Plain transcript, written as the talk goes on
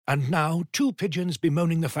And now, two pigeons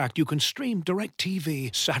bemoaning the fact you can stream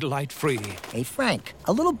DirecTV satellite-free. Hey, Frank,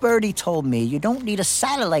 a little birdie told me you don't need a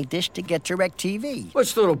satellite dish to get DirecTV.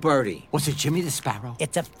 What's little birdie? Was it Jimmy the Sparrow?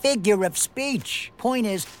 It's a figure of speech. Point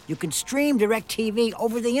is, you can stream DirecTV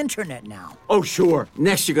over the internet now. Oh, sure.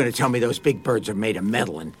 Next you're going to tell me those big birds are made of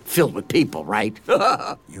metal and filled with people, right?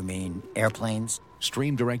 You mean airplanes?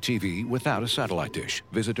 Stream DirecTV without a satellite dish.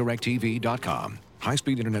 Visit DirecTV.com.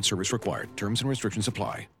 High-speed internet service required. Terms and restrictions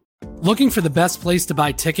apply. Looking for the best place to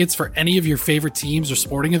buy tickets for any of your favorite teams or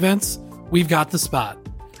sporting events? We've got the spot.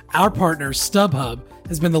 Our partner, StubHub,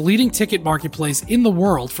 has been the leading ticket marketplace in the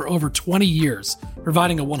world for over 20 years,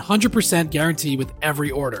 providing a 100% guarantee with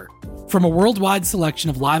every order. From a worldwide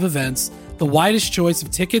selection of live events, the widest choice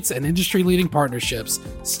of tickets, and industry-leading partnerships,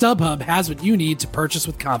 StubHub has what you need to purchase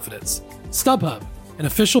with confidence. StubHub, an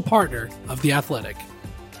official partner of The Athletic.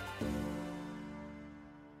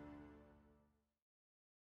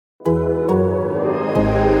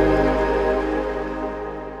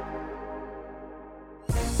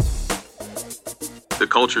 The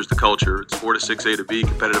culture is the culture. It's 4 to 6 A to B,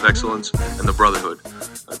 competitive excellence, and the brotherhood.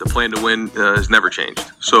 The plan to win has never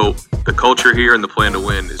changed. So the culture here and the plan to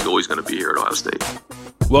win is always going to be here at Ohio State.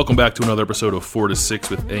 Welcome back to another episode of 4 to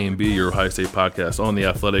 6 with A and B, your Ohio State podcast on The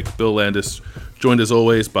Athletic. Bill Landis, joined as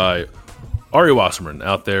always by Ari Wasserman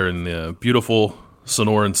out there in the beautiful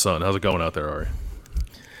Sonoran sun. How's it going out there, Ari?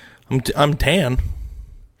 I'm tan.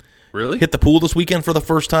 Really? Hit the pool this weekend for the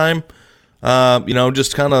first time.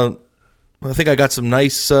 Just kind of, I think I got some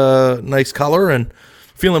nice color and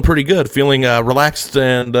feeling pretty good. Feeling relaxed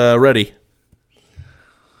and ready.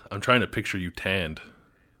 I'm trying to picture you tanned.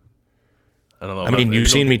 I don't know. I mean, you've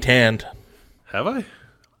seen me tanned. Have I?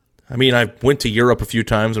 I mean, I went to Europe a few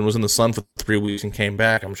times and was in the sun for 3 weeks and came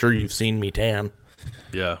back. I'm sure you've seen me tan.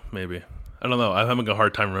 Yeah, maybe. I don't know. I'm having a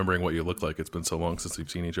hard time remembering what you look like. It's been so long since we've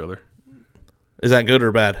seen each other. Is that good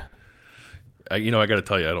or bad? I got to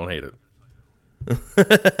tell you, I don't hate it.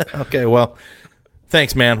 Okay, well,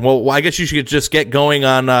 thanks, man. Well, I guess you should just get going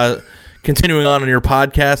on continuing on your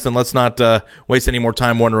podcast, and let's not waste any more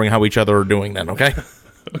time wondering how each other are doing then, okay?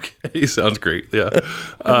 Okay, sounds great. Yeah.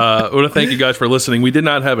 I want to thank you guys for listening. We did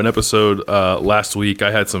not have an episode last week. I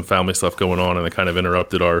had some family stuff going on, and it kind of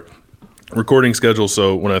interrupted our recording schedule,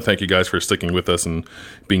 so I want to thank you guys for sticking with us and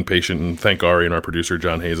being patient, and thank Ari and our producer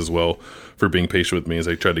John Hayes as well for being patient with me as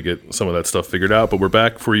I tried to get some of that stuff figured out. But we're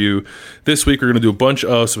back for you this week. We're going to do a bunch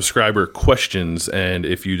of subscriber questions, and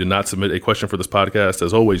if you did not submit a question for this podcast,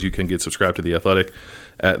 as always, you can get subscribed to The Athletic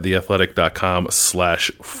at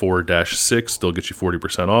theathletic.com/4-6. They'll get you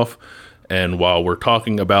 40% off. And while we're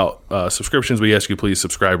talking about subscriptions, we ask you please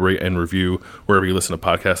subscribe, rate, and review wherever you listen to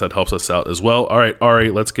podcasts. That helps us out as well. All right,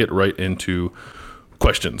 Ari, let's get right into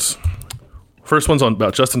questions. First one's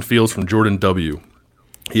about Justin Fields from Jordan W.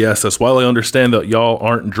 He asks us, while I understand that y'all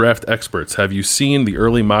aren't draft experts, have you seen the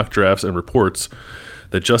early mock drafts and reports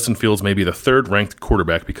that Justin Fields may be the third-ranked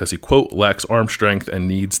quarterback because he, quote, lacks arm strength and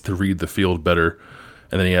needs to read the field better?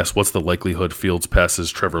 And then he asks, what's the likelihood Fields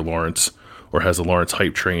passes Trevor Lawrence? Or has the Lawrence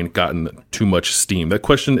hype train gotten too much steam? That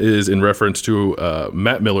question is in reference to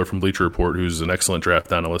Matt Miller from Bleacher Report, who's an excellent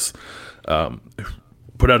draft analyst.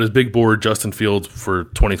 Put out his big board. Justin Fields for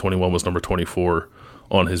 2021 was number 24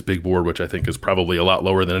 on his big board, which I think is probably a lot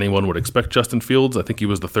lower than anyone would expect Justin Fields. I think he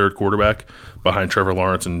was the third quarterback behind Trevor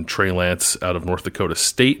Lawrence and Trey Lance out of North Dakota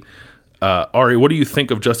State. Ari, what do you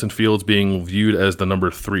think of Justin Fields being viewed as the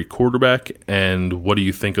number 3 quarterback? And what do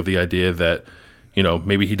you think of the idea that,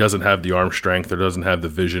 maybe he doesn't have the arm strength or doesn't have the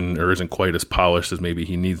vision or isn't quite as polished as maybe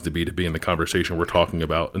he needs to be in the conversation we're talking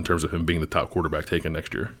about in terms of him being the top quarterback taken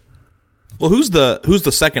next year? Well, who's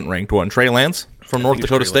the second ranked one? Trey Lance from North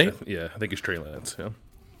Dakota State? Yeah, I think it's Trey Lance. Yeah.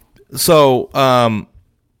 So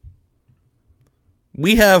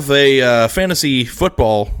we have a fantasy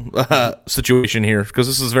football situation here because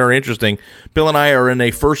this is very interesting. Bill and I are in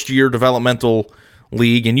a first-year developmental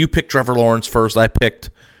league, and you picked Trevor Lawrence first. I picked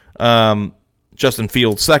Justin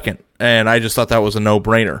Fields second, and I just thought that was a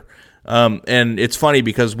no-brainer. And it's funny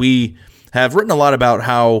because we have written a lot about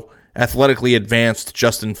how athletically advanced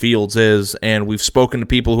Justin Fields is, and we've spoken to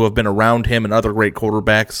people who have been around him and other great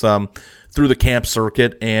quarterbacks through the camp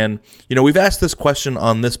circuit. And, we've asked this question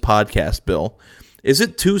on this podcast, Bill. Is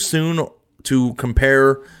it too soon to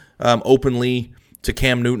compare openly to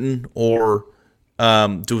Cam Newton, or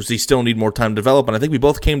does he still need more time to develop? And I think we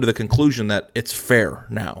both came to the conclusion that it's fair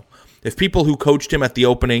now. If people who coached him at the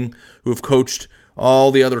opening, who have coached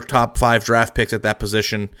all the other top 5 draft picks at that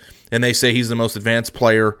position, and they say he's the most advanced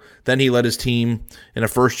player. Then he led his team in a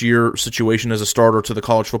first-year situation as a starter to the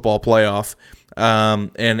college football playoff,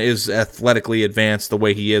 and is athletically advanced the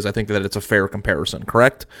way he is. I think that it's a fair comparison,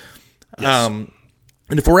 correct? Yes.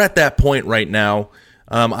 And if we're at that point right now,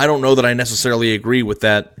 I don't know that I necessarily agree with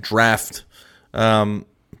that draft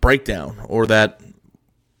breakdown or that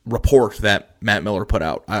report that Matt Miller put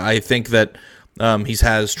out. I think that he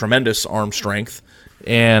has tremendous arm strength,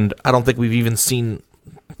 and I don't think we've even seen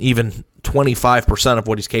even 25% of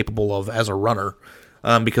what he's capable of as a runner,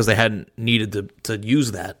 because they hadn't needed to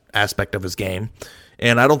use that aspect of his game.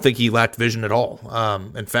 And I don't think he lacked vision at all.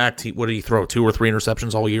 In fact, what did he throw, 2 or 3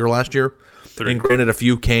 interceptions all year last year? 3. And granted, a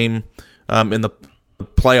few came in the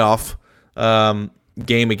playoff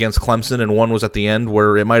game against Clemson, and one was at the end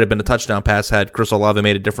where it might have been a touchdown pass had Chris Olave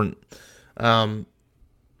made a different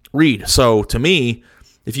read. So to me,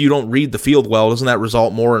 if you don't read the field well, doesn't that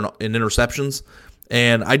result more in interceptions?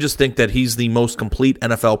 And I just think that he's the most complete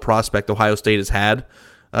NFL prospect Ohio State has had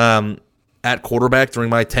at quarterback during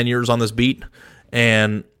my 10 years on this beat.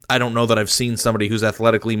 And I don't know that I've seen somebody who's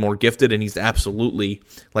athletically more gifted, and he's absolutely,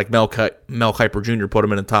 like Mel Kiper Jr. put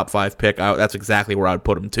him in a top 5 pick. That's exactly where I would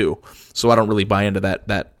put him too. So I don't really buy into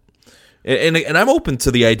that. And I'm open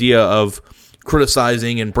to the idea of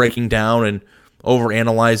criticizing and breaking down and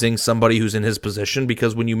overanalyzing somebody who's in his position,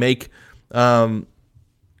 because when you make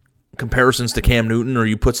comparisons to Cam Newton or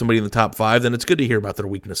you put somebody in the top 5, then it's good to hear about their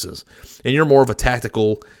weaknesses. And you're more of a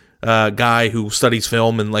tactical guy who studies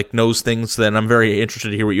film and like knows things, then I'm very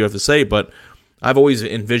interested to hear what you have to say. But I've always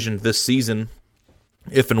envisioned this season,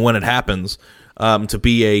 if and when it happens, to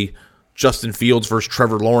be a Justin Fields versus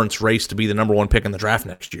Trevor Lawrence race to be the number 1 pick in the draft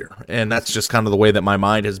next year. And that's just kind of the way that my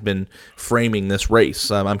mind has been framing this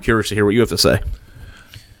race. I'm curious to hear what you have to say.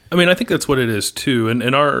 I mean, I think that's what it is, too.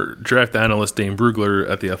 And our draft analyst, Dane Brugler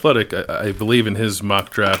at The Athletic, I believe in his mock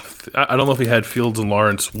draft, I don't know if he had Fields and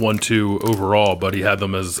Lawrence 1-2 overall, but he had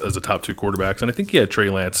them as the top 2 quarterbacks. And I think he had Trey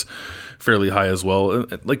Lance fairly high as well.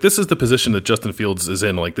 And, like, this is the position that Justin Fields is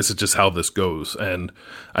in. Like, this is just how this goes. And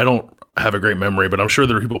I don't have a great memory, but I'm sure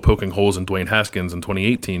there are people poking holes in Dwayne Haskins in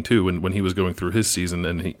 2018 too, when he was going through his season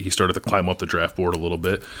and he started to climb up the draft board a little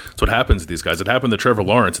bit. That's what happens to these guys. It happened to Trevor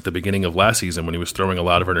Lawrence at the beginning of last season when he was throwing a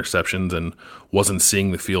lot of interceptions and wasn't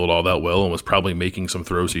seeing the field all that well and was probably making some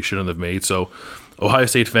throws he shouldn't have made. So Ohio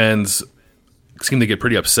State fans seem to get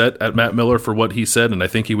pretty upset at Matt Miller for what he said, and I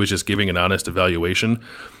think he was just giving an honest evaluation.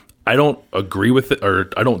 I don't agree with it, or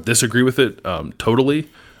I don't disagree with it totally.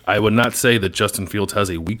 I would not say that Justin Fields has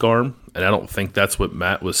a weak arm, and I don't think that's what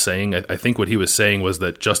Matt was saying. I think what he was saying was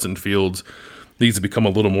that Justin Fields needs to become a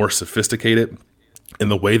little more sophisticated in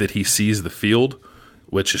the way that he sees the field,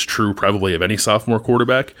 which is true probably of any sophomore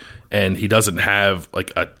quarterback, and he doesn't have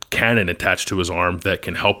like a cannon attached to his arm that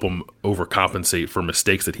can help him overcompensate for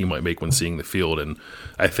mistakes that he might make when seeing the field. And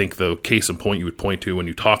I think the case in point you would point to when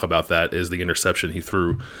you talk about that is the interception he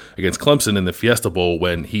threw against Clemson in the Fiesta Bowl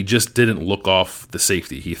when he just didn't look off the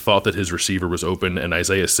safety. He thought that his receiver was open, and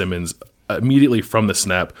Isaiah Simmons immediately from the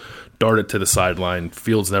snap darted to the sideline.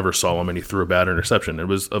 Fields never saw him, and he threw a bad interception. It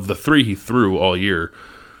was, of the 3 he threw all year,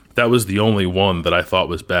 that was the only one that I thought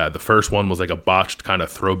was bad. The first one was like a botched kind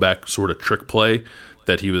of throwback sort of trick play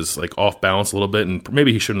that he was like off balance a little bit, and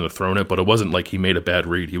maybe he shouldn't have thrown it, but it wasn't like he made a bad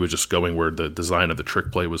read. He was just going where the design of the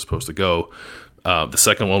trick play was supposed to go. The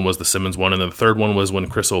second one was the Simmons one, and then the third one was when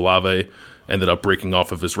Chris Olave ended up breaking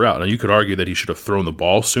off of his route. Now, you could argue that he should have thrown the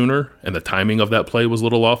ball sooner, and the timing of that play was a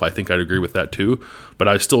little off. I think I'd agree with that too, but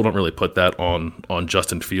I still don't really put that on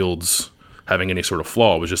Justin Fields having any sort of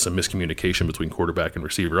flaw. It was just a miscommunication between quarterback and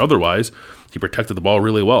receiver. Otherwise, he protected the ball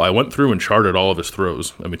really well. I went through and charted all of his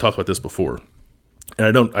throws, and we talked about this before.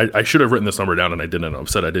 And I should have written this number down, and I didn't. I'm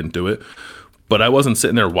upset I didn't do it. But I wasn't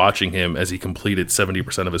sitting there watching him as he completed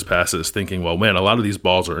 70% of his passes thinking, well, man, a lot of these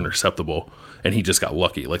balls are interceptable, and he just got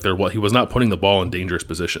lucky. Like he was not putting the ball in dangerous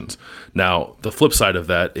positions. Now, the flip side of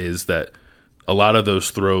that is that a lot of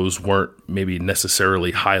those throws weren't maybe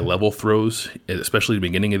necessarily high-level throws, especially at the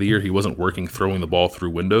beginning of the year. He wasn't working throwing the ball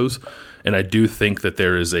through windows. And I do think that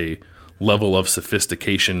there is a level of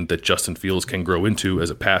sophistication that Justin Fields can grow into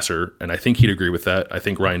as a passer, and I think he'd agree with that. I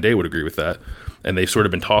think Ryan Day would agree with that. And they've sort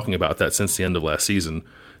of been talking about that since the end of last season,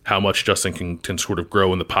 how much Justin can sort of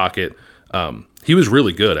grow in the pocket. He was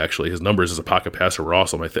really good, actually. His numbers as a pocket passer were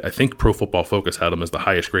awesome. I think Pro Football Focus had him as the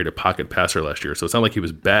highest graded pocket passer last year, so it's not like he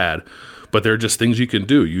was bad, but there are just things you can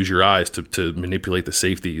do. Use your eyes to manipulate the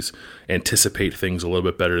safeties, anticipate things a little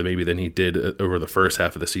bit better maybe than he did over the first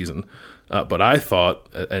half of the season. But I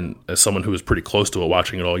thought, and as someone who was pretty close to it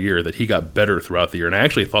watching it all year, that he got better throughout the year. And I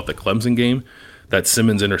actually thought the Clemson game, that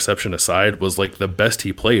Simmons interception aside, was like the best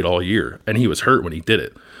he played all year, and he was hurt when he did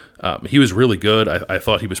it. He was really good. I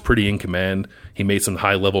thought he was pretty in command. He made some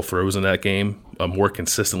high-level throws in that game more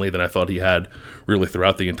consistently than I thought he had really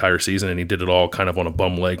throughout the entire season, and he did it all kind of on a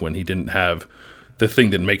bum leg when he didn't have the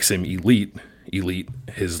thing that makes him elite,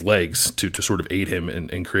 his legs, to sort of aid him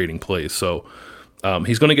in creating plays. So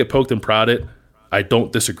he's going to get poked and prodded. I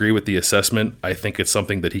don't disagree with the assessment. I think it's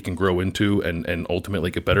something that he can grow into and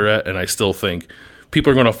ultimately get better at, and I still think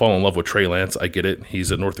people are going to fall in love with Trey Lance. I get it.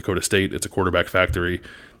 He's at North Dakota State. It's a quarterback factory.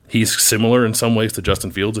 He's similar in some ways to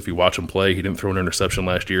Justin Fields. If you watch him play, he didn't throw an interception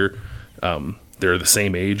last year. They're the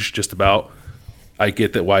same age, just about. I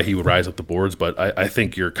get that why he would rise up the boards, but I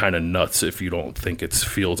think you're kind of nuts if you don't think it's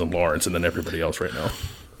Fields and Lawrence and then everybody else right now.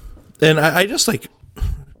 And I just like,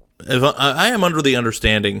 if I am under the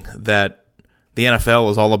understanding that the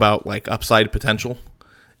NFL is all about like upside potential,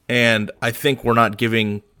 and I think we're not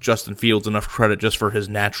giving Justin Fields enough credit just for his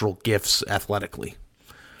natural gifts athletically.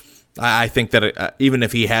 I think that even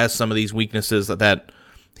if he has some of these weaknesses, that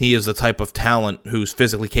he is the type of talent who's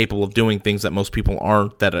physically capable of doing things that most people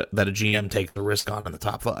aren't, that a GM takes the risk on in the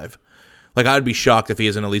top 5. Like, I'd be shocked if he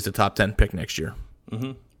isn't at least a top 10 pick next year.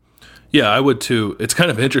 Mm-hmm. Yeah, I would too. It's kind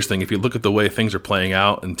of interesting if you look at the way things are playing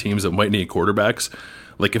out and teams that might need quarterbacks.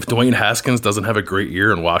 Like, if Dwayne Haskins doesn't have a great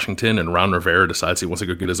year in Washington and Ron Rivera decides he wants to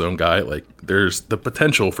go get his own guy, like, there's the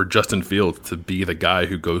potential for Justin Fields to be the guy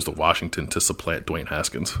who goes to Washington to supplant Dwayne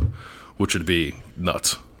Haskins, which would be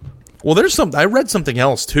nuts. Well, I read something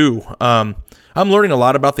else too. I'm learning a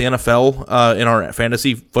lot about the NFL in our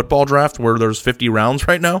fantasy football draft, where there's 50 rounds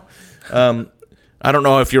right now. I don't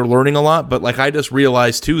know if you're learning a lot, but like, I just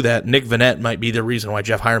realized too that Nick Vannett might be the reason why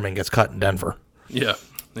Jeff Hireman gets cut in Denver. Yeah.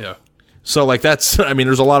 So, like, there's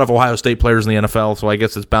a lot of Ohio State players in the NFL, so I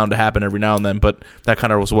guess it's bound to happen every now and then, but that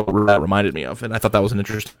kind of was what that reminded me of, and I thought that was an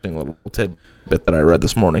interesting little tidbit that I read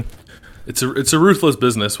this morning. It's a ruthless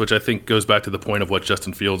business, which I think goes back to the point of what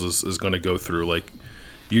Justin Fields is going to go through. Like,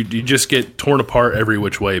 you just get torn apart every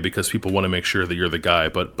which way because people want to make sure that you're the guy.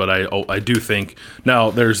 But I do think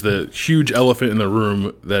now there's the huge elephant in the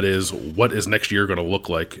room that is, what is next year going to look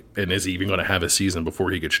like, and is he even going to have a season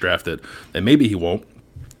before he gets drafted? And maybe he won't.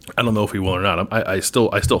 I don't know if he will or not. I still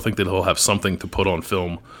think that he'll have something to put on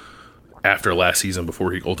film after last season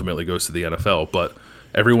before he ultimately goes to the NFL. But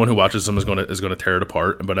everyone who watches him is going to tear it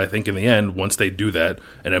apart. But I think in the end, once they do that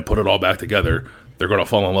and then put it all back together, they're going to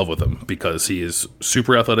fall in love with him because he is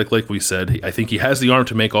super athletic, like we said. I think he has the arm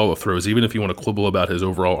to make all the throws, even if you want to quibble about his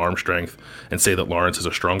overall arm strength and say that Lawrence has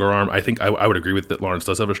a stronger arm. I think I would agree with that Lawrence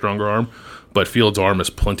does have a stronger arm, but Fields' arm is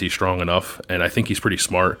plenty strong enough, and I think he's pretty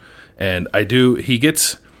smart. And he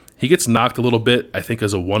gets knocked a little bit, I think,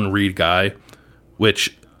 as a one-read guy,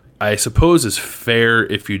 which I suppose is fair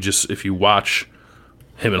if you watch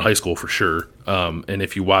him in high school for sure, and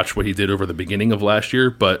if you watch what he did over the beginning of last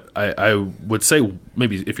year. But I would say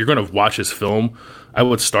maybe if you're going to watch his film, I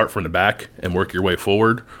would start from the back and work your way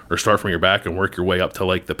forward, or start from your back and work your way up to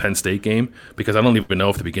like the Penn State game, because I don't even know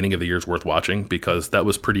if the beginning of the year is worth watching, because that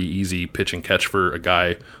was pretty easy pitch and catch for a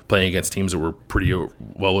guy playing against teams that were pretty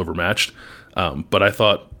well overmatched. But I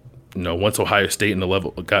thought, once Ohio State and the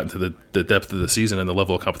level got into the depth of the season and the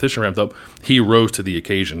level of competition ramped up, he rose to the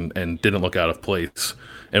occasion and didn't look out of place,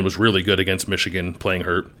 and was really good against Michigan playing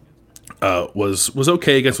hurt. Was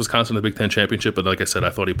okay against Wisconsin in the Big Ten Championship, but like I said, I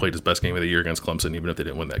thought he played his best game of the year against Clemson, even if they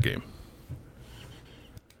didn't win that game.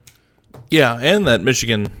 Yeah, and that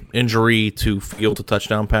Michigan injury to Field a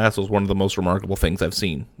touchdown pass was one of the most remarkable things I've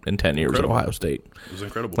seen in 10 years at Ohio State. It was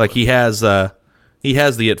incredible. Like, he has the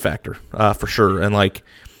it factor, for sure. And like,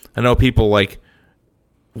 I know people like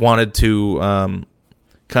wanted to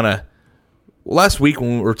kind of last week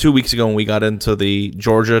or 2 weeks ago when we got into the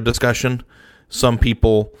Georgia discussion, some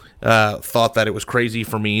people thought that it was crazy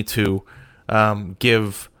for me to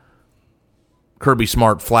give Kirby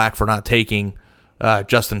Smart flack for not taking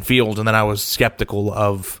Justin Fields, and then I was skeptical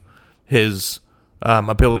of his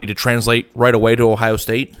ability to translate right away to Ohio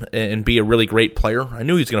State and be a really great player. I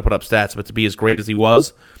knew he was going to put up stats, but to be as great as he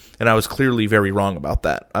was, and I was clearly very wrong about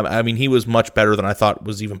that. I mean, he was much better than I thought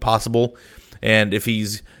was even possible, and if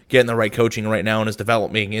he's getting the right coaching right now and is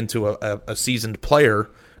developing into a seasoned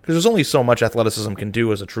player, because there's only so much athleticism can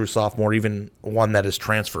do as a true sophomore, even one that is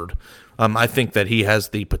transferred. I think that he has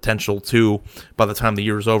the potential to, by the time the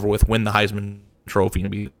year is over with, win the Heisman Trophy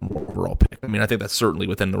and be an overall pick. I mean, I think that's certainly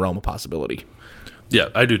within the realm of possibility. Yeah,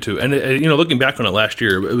 I do too. And looking back on it last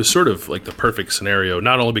year, it was sort of like the perfect scenario.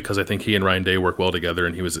 Not only because I think he and Ryan Day work well together,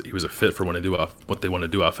 and he was a fit for what they want to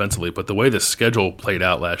do offensively, but the way the schedule played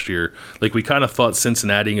out last year, like we kind of thought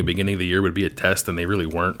Cincinnati in the beginning of the year would be a test, and they really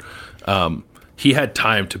weren't. He had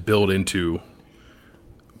time to build into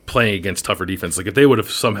playing against tougher defense. Like if they would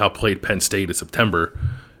have somehow played Penn State in September,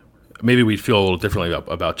 maybe we'd feel a little differently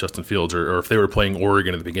about Justin Fields, or if they were playing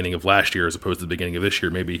Oregon at the beginning of last year as opposed to the beginning of this year,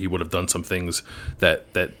 maybe he would have done some things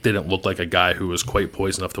that didn't look like a guy who was quite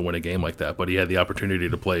poised enough to win a game like that. But he had the opportunity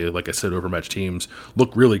to play, like I said, overmatched teams,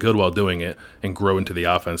 look really good while doing it, and grow into the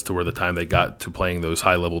offense to where the time they got to playing those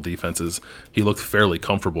high-level defenses, he looked fairly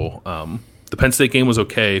comfortable. The Penn State game was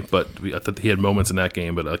okay, but I thought he had moments in that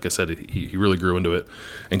game. But like I said, he really grew into it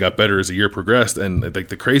and got better as the year progressed. And like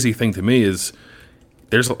the crazy thing to me is,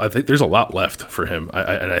 I think there's a lot left for him,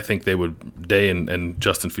 and I think Day and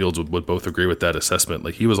Justin Fields would both agree with that assessment.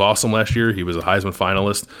 Like he was awesome last year; he was a Heisman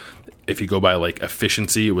finalist. If you go by like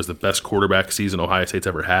efficiency, it was the best quarterback season Ohio State's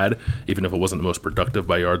ever had, even if it wasn't the most productive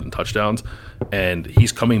by yards and touchdowns. And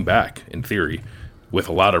he's coming back in theory with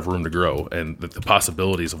a lot of room to grow, and the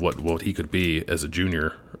possibilities of what he could be as a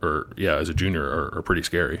junior, are pretty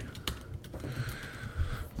scary.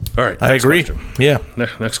 All right, I agree. Question. Yeah.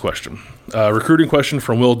 Next question. Recruiting question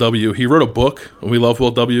from Will W. He wrote a book, and we love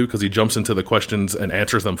Will W. because he jumps into the questions and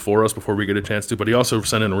answers them for us before we get a chance to. But he also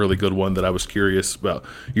sent in a really good one that I was curious about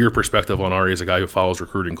your perspective on, Ari, as a guy who follows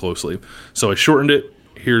recruiting closely. So I shortened it.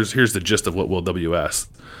 Here's the gist of what Will W. asked.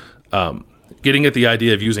 Getting at the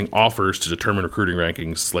idea of using offers to determine recruiting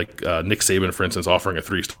rankings, like Nick Saban, for instance, offering a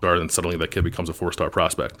 3-star, then suddenly that kid becomes a 4-star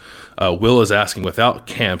prospect. Will is asking, without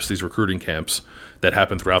camps, these recruiting camps that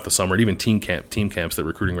happen throughout the summer, and even team camps that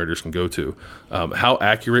recruiting writers can go to, how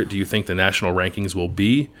accurate do you think the national rankings will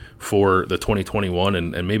be for the 2021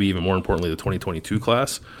 and maybe even more importantly the 2022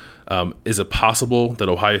 class? Is it possible that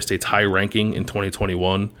Ohio State's high ranking in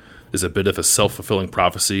 2021 is a bit of a self-fulfilling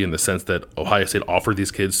prophecy in the sense that Ohio State offered these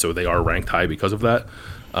kids so they are ranked high because of that?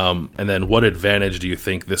 And then what advantage do you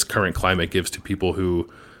think this current climate gives to people who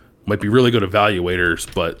might be really good evaluators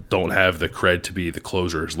but don't have the cred to be the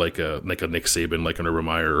closers like a Nick Saban, like an Urban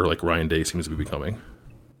Meyer, or like Ryan Day seems to be becoming?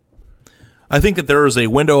 I think that there is a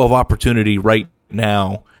window of opportunity right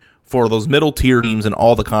now for those middle-tier teams in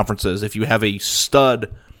all the conferences. If you have a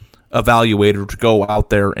stud evaluator to go out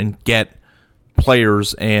there and get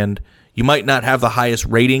players, and you might not have the highest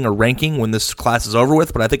rating or ranking when this class is over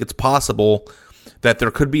with, but I think it's possible that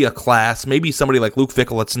there could be a class, maybe somebody like Luke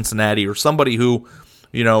Fickell at Cincinnati, or somebody who,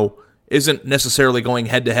 isn't necessarily going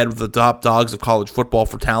head-to-head with the top dogs of college football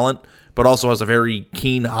for talent, but also has a very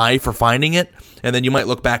keen eye for finding it. And then you might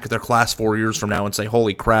look back at their class 4 years from now and say,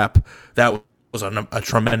 holy crap, that was a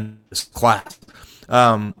tremendous class.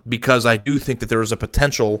 Because I do think that there is a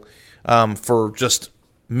potential for just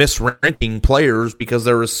misranking players because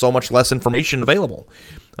there is so much less information available.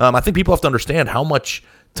 I think people have to understand how much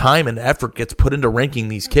time and effort gets put into ranking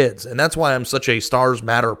these kids, and that's why I'm such a stars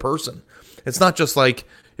matter person. It's not just like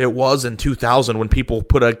it was in 2000 when people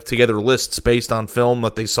put together lists based on film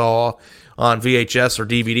that they saw on VHS or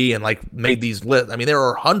DVD and like made these lists. I mean, there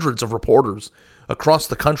are hundreds of reporters across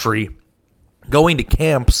the country going to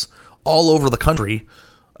camps all over the country,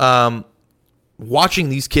 watching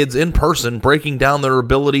these kids in person, breaking down their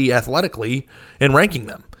ability athletically and ranking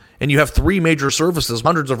them. And you have 3 major services,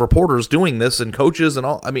 hundreds of reporters doing this, and coaches and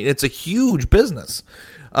all. I mean, it's a huge business.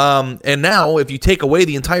 And now if you take away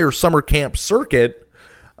the entire summer camp circuit,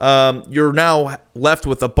 you're now left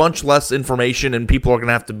with a bunch less information, and people are going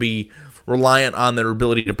to have to be reliant on their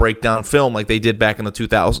ability to break down film like they did back in the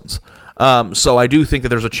 2000s. So I do think that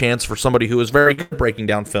there's a chance for somebody who is very good at breaking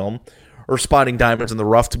down film or spotting diamonds in the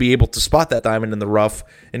rough to be able to spot that diamond in the rough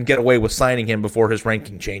and get away with signing him before his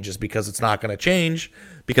ranking changes, because it's not going to change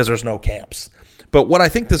because there's no camps. But what I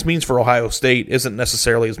think this means for Ohio State isn't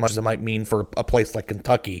necessarily as much as it might mean for a place like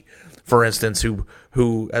Kentucky, for instance,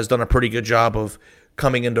 who has done a pretty good job of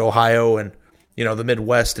coming into Ohio and the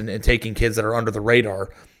Midwest and taking kids that are under the radar.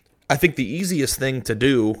 I think the easiest thing to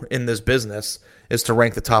do in this business is to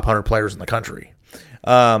rank the top 100 players in the country.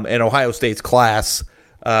 And Ohio State's class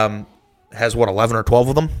has, 11 or 12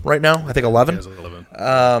 of them right now? I think 11. It has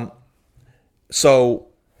 11. So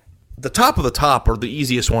the top of the top are the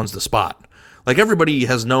easiest ones to spot. Like, everybody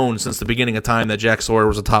has known since the beginning of time that Jack Sawyer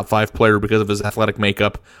was a top 5 player because of his athletic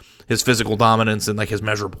makeup, his physical dominance, and his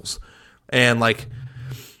measurables. And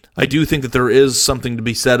I do think that there is something to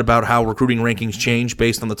be said about how recruiting rankings change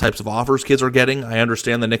based on the types of offers kids are getting. I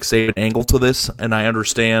understand the Nick Saban angle to this, and I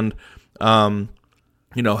understand,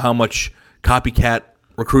 how much copycat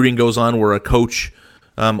recruiting goes on where a coach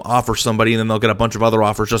offers somebody and then they'll get a bunch of other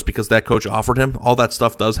offers just because that coach offered him. All that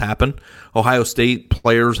stuff does happen. Ohio State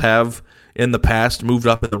players have in the past moved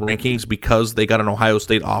up in the rankings because they got an Ohio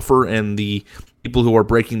State offer, and the people who are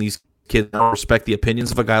breaking these kids now respect the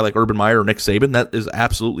opinions of a guy like Urban Meyer or Nick Saban. That is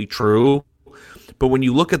absolutely true. But when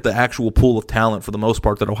you look at the actual pool of talent for the most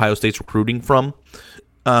part that Ohio State's recruiting from,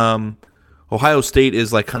 Ohio State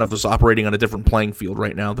is like kind of just operating on a different playing field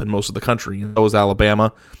right now than most of the country. So is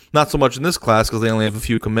Alabama. Not so much in this class because they only have a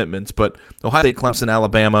few commitments, but Ohio State, Clemson,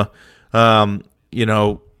 Alabama,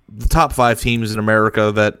 the top 5 teams in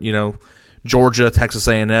America that, Georgia, Texas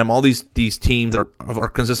A&M, all these teams that are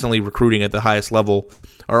consistently recruiting at the highest level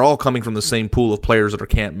are all coming from the same pool of players that are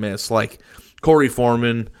can't miss, like Corey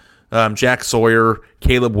Foreman, Jack Sawyer,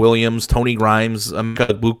 Caleb Williams, Tony Grimes,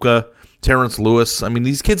 Buka, Terrence Lewis. I mean,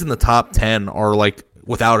 these kids in the top 10 are, like,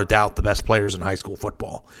 without a doubt, the best players in high school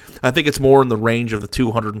football. I think it's more in the range of the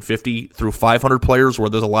 250 through 500 players where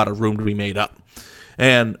there's a lot of room to be made up.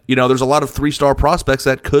 And, there's a lot of 3-star prospects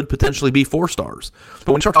that could potentially be 4 stars. But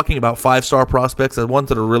when you start talking about 5-star prospects, the ones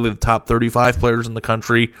that are really the top 35 players in the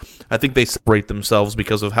country, I think they separate themselves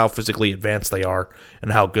because of how physically advanced they are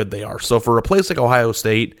and how good they are. So for a place like Ohio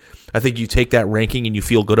State, I think you take that ranking and you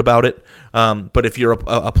feel good about it. But if you're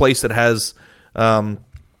a place that has a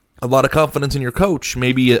lot of confidence in your coach,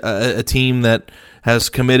 maybe a team that has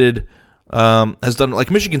committed, has done, like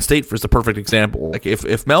Michigan State is the perfect example. Like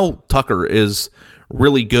if Mel Tucker is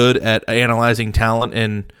really good at analyzing talent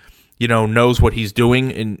and, knows what he's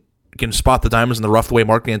doing and can spot the diamonds in the rough the way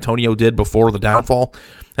Mark D'Antonio did before the downfall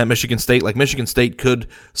at Michigan State, like Michigan State could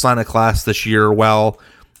sign a class this year while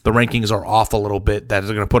the rankings are off a little bit that is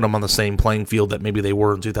going to put them on the same playing field that maybe they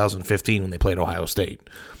were in 2015 when they played Ohio State.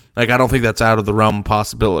 Like, I don't think that's out of the realm of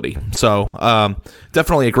possibility. So,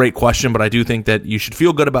 definitely a great question, but I do think that you should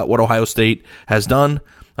feel good about what Ohio State has done.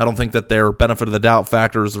 I don't think that their benefit of the doubt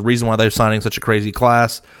factor is the reason why they're signing such a crazy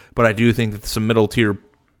class, but I do think that some middle-tier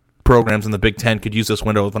programs in the Big Ten could use this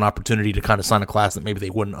window of an opportunity to kind of sign a class that maybe they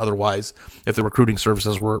wouldn't otherwise if the recruiting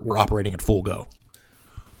services were operating at full go.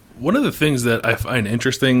 One of the things that I find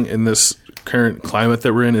interesting in this current climate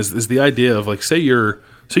that we're in is the idea of, like, say you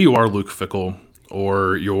are Luke Fickell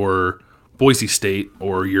or you're Boise State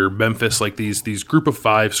or you're Memphis, like these group of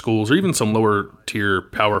 5 schools or even some lower tier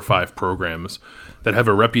Power 5 programs that have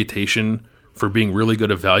a reputation for being really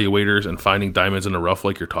good evaluators and finding diamonds in the rough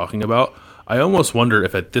like you're talking about. I almost wonder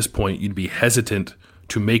if at this point you'd be hesitant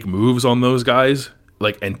to make moves on those guys,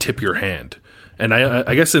 like, and tip your hand. And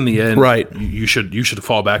I guess in the end, right, you should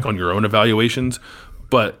fall back on your own evaluations.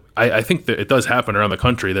 But I think that it does happen around the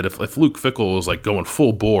country that if Luke Fickell is like going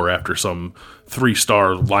full bore after some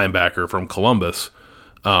 3-star linebacker from Columbus,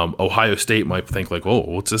 Ohio State might think like, oh,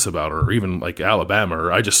 what's this about? Or even like Alabama.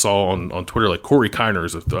 Or I just saw on Twitter like Corey Kiner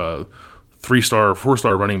is a 3-star,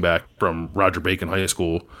 4-star running back from Roger Bacon High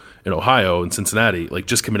School in Ohio and Cincinnati, like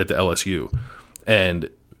just committed to LSU. And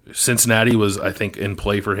Cincinnati was, I think, in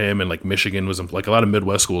play for him, and like Michigan was like a lot of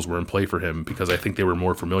Midwest schools were in play for him because I think they were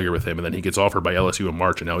more familiar with him. And then he gets offered by LSU in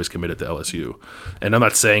March, and now he's committed to LSU. And I'm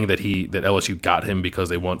not saying that LSU got him because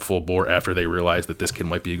they went full bore after they realized that this kid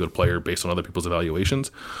might be a good player based on other people's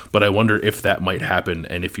evaluations. But I wonder if that might happen,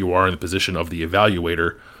 and if you are in the position of the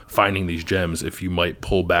evaluator finding these gems, if you might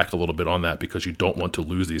pull back a little bit on that because you don't want to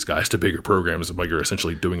lose these guys to bigger programs, but you're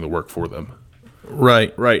essentially doing the work for them.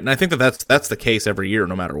 Right. And I think that's the case every year,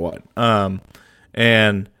 no matter what.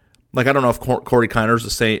 And like, I don't know if Corey Kiner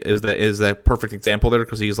is that perfect example there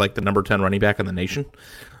because he's like the number 10 running back in the nation.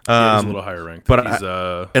 He's a little higher ranked, but he's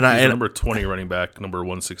number 20 running back, number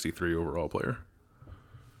 163 overall player.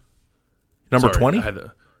 Number 20?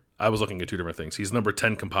 I was looking at 2 different things. He's number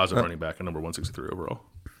 10 composite running back and number 163 overall.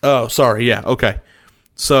 Oh, sorry. Yeah. Okay.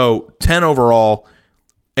 So 10 overall.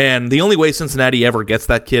 And the only way Cincinnati ever gets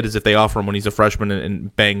that kid is if they offer him when he's a freshman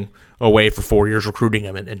and bang away for 4 years recruiting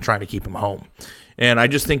him and trying to keep him home. And I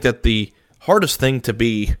just think that the hardest thing to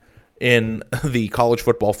be in the college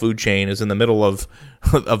football food chain is in the middle of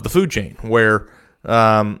the food chain, where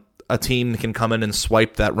a team can come in and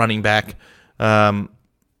swipe that running back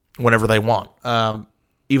whenever they want,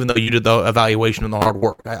 even though you did the evaluation and the hard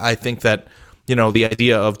work. I think that, the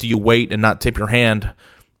idea of do you wait and not tip your hand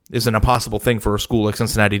is an impossible thing for a school like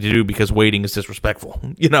Cincinnati to do because waiting is disrespectful,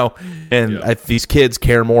 and yeah. These kids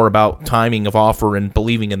care more about timing of offer and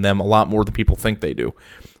believing in them a lot more than people think they do.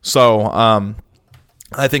 So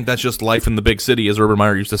I think that's just life in the big city, as Urban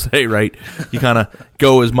Meyer used to say, right? You kind of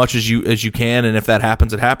go as much as you can, and if that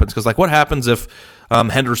happens, it happens. Because like, what happens if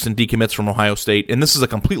Henderson decommits from Ohio State? And this is a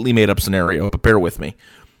completely made up scenario, but bear with me.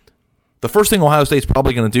 The first thing Ohio State's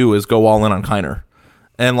probably going to do is go all in on Kiner.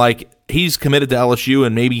 And like, he's committed to LSU,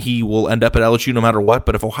 and maybe he will end up at LSU no matter what.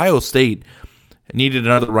 But if Ohio State needed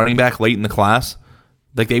another running back late in the class,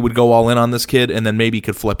 like, they would go all in on this kid and then maybe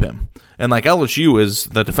could flip him. And like, LSU is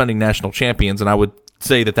the defending national champions, and I would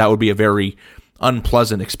say that would be a very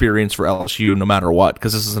unpleasant experience for LSU no matter what,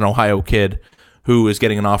 because this is an Ohio kid who is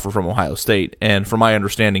getting an offer from Ohio State, and from my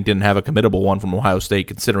understanding didn't have a committable one from Ohio State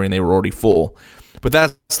considering they were already full. But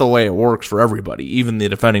that's the way it works for everybody, even the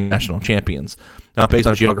defending national champions, based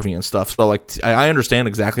on geography and stuff. So, like, I understand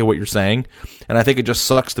exactly what you're saying, and I think it just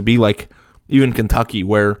sucks to be like even Kentucky,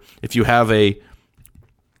 where if you have a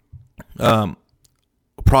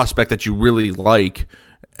prospect that you really like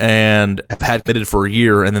and have had committed for a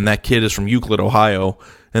year, and then that kid is from Euclid, Ohio,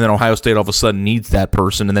 and then Ohio State all of a sudden needs that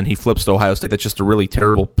person, and then he flips to Ohio State. That's just a really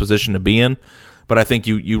terrible position to be in. But I think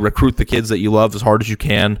you recruit the kids that you love as hard as you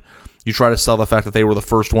can. You try to sell the fact that they were the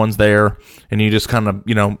first ones there, and you just kind of,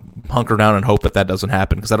 hunker down and hope that doesn't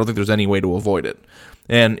happen, because I don't think there's any way to avoid it.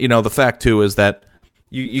 And, the fact, too, is that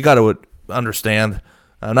you got to understand,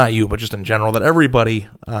 not you, but just in general, that everybody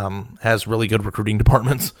has really good recruiting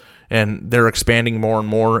departments, and they're expanding more and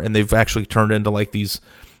more, and they've actually turned into like these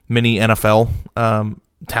mini NFL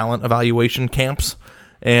talent evaluation camps,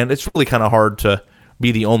 and it's really kind of hard to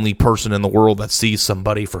be the only person in the world that sees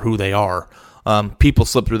somebody for who they are. People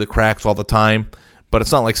slip through the cracks all the time, but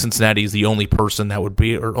it's not like Cincinnati is the only person that would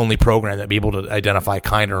be, or only program that would be able to identify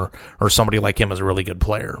Kiner or somebody like him as a really good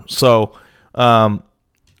player. So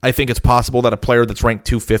I think it's possible that a player that's ranked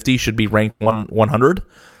 250 should be ranked 100,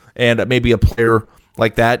 and maybe a player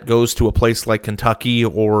like that goes to a place like Kentucky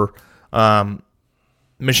or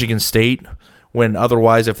Michigan State, when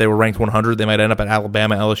otherwise, if they were ranked 100, they might end up at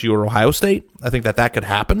Alabama, LSU, or Ohio State. I think that could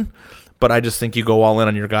happen, but I just think you go all in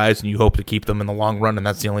on your guys and you hope to keep them in the long run, and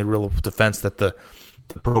that's the only real defense that the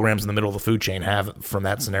programs in the middle of the food chain have from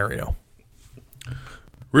that scenario.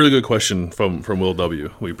 Really good question from Will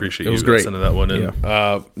W. We appreciate you sending that one in.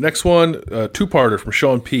 Yeah. Next one, two-parter from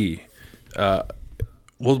Sean P.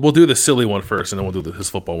 We'll do the silly one first, and then we'll do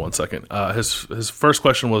his football one second. His first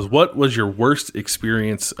question was, what was your worst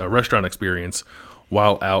experience, restaurant experience,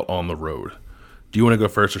 while out on the road? Do you want to go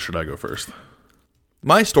first, or should I go first?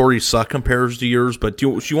 My stories suck compared to yours, but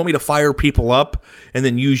do you want me to fire people up and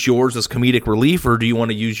then use yours as comedic relief, or do you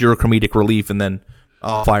want to use your comedic relief and then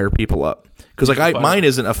I'll fire people up? Because mine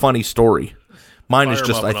isn't a funny story. Mine is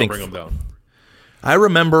just, I think, bring them down. I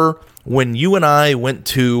remember when you and I went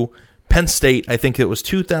to Penn State, I think it was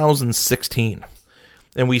 2016,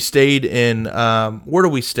 and we stayed in, where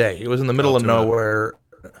did we stay? It was in the middle of nowhere,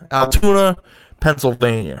 Altoona,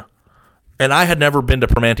 Pennsylvania, and I had never been to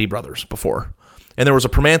Primanti Brothers before, and there was a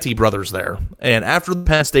Primanti Brothers there, and after the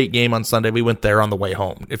Penn State game on Sunday, we went there on the way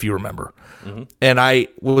home, if you remember, and I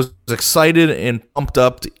was excited and pumped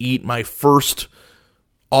up to eat my first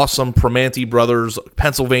awesome Primanti Brothers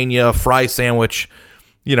Pennsylvania fry sandwich,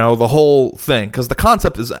 the whole thing, because the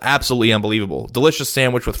concept is absolutely unbelievable. Delicious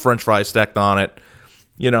sandwich with French fries stacked on it.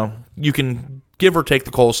 You can give or take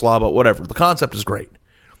the coleslaw, but whatever. The concept is great.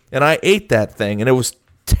 And I ate that thing, and it was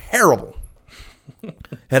terrible. It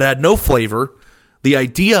had no flavor. The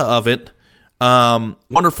idea of it,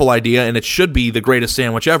 wonderful idea, and it should be the greatest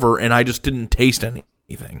sandwich ever, and I just didn't taste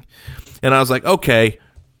anything. And I was like, okay,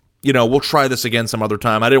 we'll try this again some other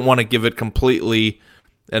time. I didn't want to give it completely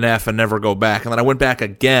an F and never go back. And then I went back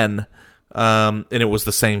again, and it was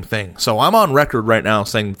the same thing. So I'm on record right now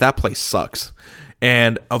saying that place sucks.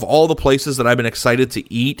 And of all the places that I've been excited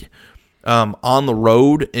to eat on the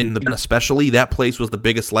road, especially, that place was the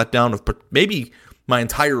biggest letdown of maybe my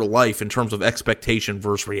entire life in terms of expectation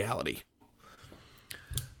versus reality.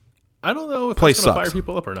 I don't know if place it's going to sucks. fire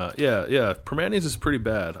people up or not. Yeah. Primanti's is pretty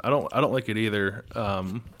bad. I don't like it either.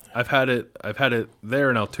 I've had it there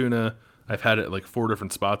in Altoona. I've had it like 4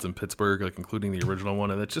 different spots in Pittsburgh, like including the original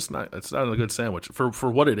one, and it's not a good sandwich for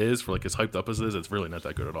what it is, for like as hyped up as it is. It's really not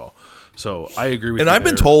that good at all. So I agree with you. And I've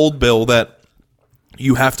been told, Bill, that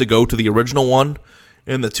you have to go to the original one,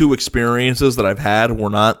 and the 2 experiences that I've had were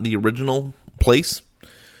not the original place.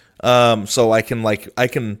 So I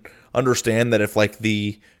can understand that if like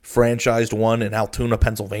the franchised one in Altoona,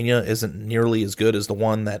 Pennsylvania isn't nearly as good as the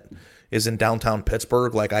one that is in downtown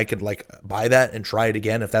Pittsburgh, like I could like buy that and try it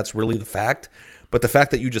again if that's really the fact. But the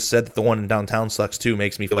fact that you just said that the one in downtown sucks too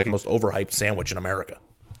makes me feel like the most overhyped sandwich in America.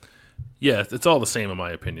 Yeah, it's all the same in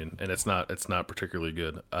my opinion, and it's not particularly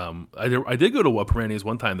good. I did go to Primanti's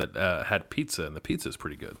one time that had pizza, and the pizza is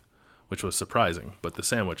pretty good, which was surprising, but the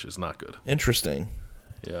sandwich is not good. Interesting.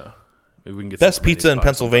 Yeah, maybe we can get best pizza in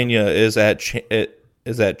Pennsylvania is at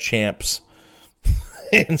Champs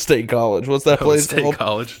in State College. What's that place State called?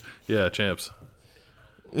 College. Yeah, Champs.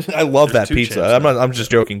 I love There's that pizza. Champs I'm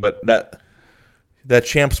just joking, but that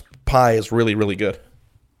Champs pie is really, really good.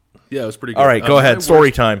 Yeah, it was pretty good. All right, go ahead.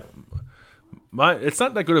 Story time. It's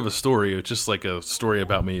not that good of a story. It's just like a story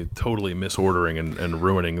about me totally misordering and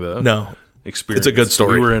ruining the experience. It's a good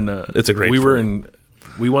story. We were in it's a great. We story.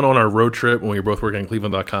 we went on our road trip when we were both working at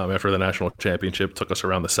Cleveland.com after the national championship. Took us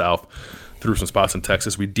around the South, through some spots in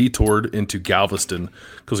Texas. We detoured into Galveston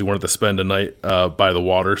because we wanted to spend a night by the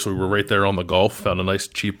water. So we were right there on the Gulf, found a nice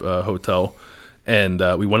cheap hotel, and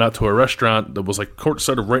we went out to a restaurant that was like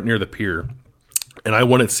sort of right near the pier. And I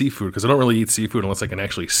wanted seafood because I don't really eat seafood unless I can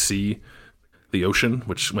actually see the ocean,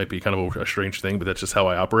 which might be kind of a strange thing, but that's just how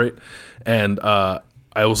I operate. And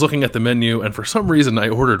I was looking at the menu, and for some reason I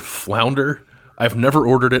ordered flounder. I've never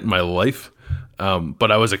ordered it in my life,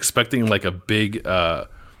 but I was expecting like a big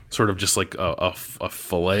sort of just like a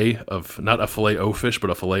fillet of, not a filet o fish, but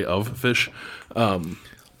a fillet of fish to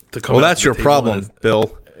come. Well, that's your problem,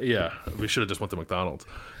 Bill. Yeah, we should have just went to McDonald's.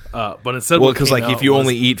 But instead, well, because like if you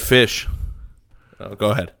only eat fish. Oh,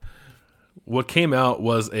 go ahead. What came out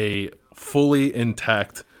was a fully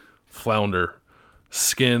intact flounder,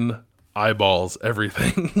 skin, eyeballs,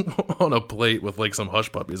 everything on a plate with like some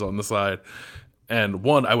hush puppies on the side. And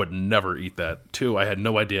one, I would never eat that. Two, I had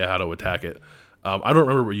no idea how to attack it. I don't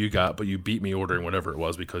remember what you got, but you beat me ordering whatever it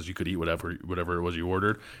was because you could eat whatever it was you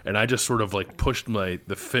ordered. And I just sort of like pushed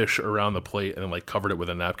the fish around the plate and then like covered it with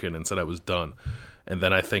a napkin and said I was done. And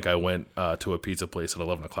then I think I went to a pizza place at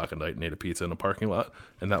 11 o'clock at night and ate a pizza in a parking lot.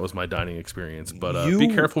 And that was my dining experience. But be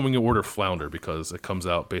careful when you order flounder because it comes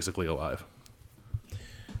out basically alive.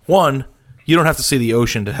 One, you don't have to see the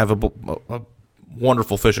ocean to have a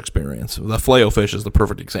wonderful fish experience. The filet-o-fish is the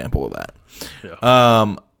perfect example of that.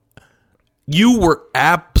 Yeah. You were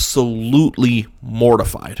absolutely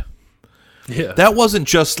mortified. Yeah. That wasn't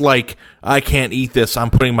just like, I can't eat this, I'm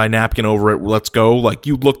putting my napkin over it, let's go. Like,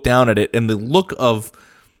 you looked down at it, and the look of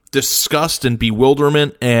disgust and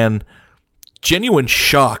bewilderment and genuine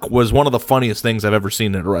shock was one of the funniest things I've ever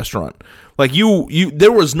seen in a restaurant. Like,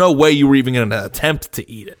 there was no way you were even going to attempt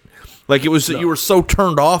to eat it. Like, it was, you were so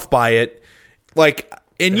turned off by it. Like,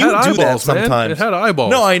 and you do that sometimes. Man. It had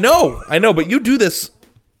eyeballs. No, I know, but you do this.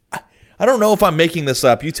 I don't know if I'm making this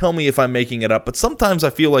up. You tell me if I'm making it up. But sometimes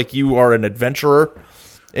I feel like you are an adventurer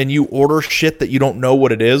and you order shit that you don't know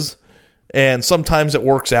what it is. And sometimes it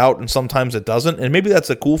works out and sometimes it doesn't. And maybe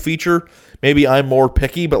that's a cool feature. Maybe I'm more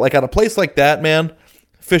picky. But like at a place like that, man,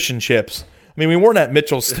 fish and chips. I mean, we weren't at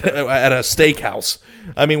Mitchell's at a steakhouse.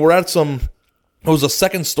 I mean, we're at it was a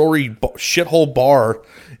second-story shithole bar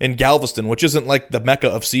in Galveston, which isn't like the mecca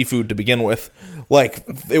of seafood to begin with. Like,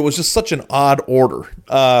 it was just such an odd order.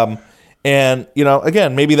 And, you know,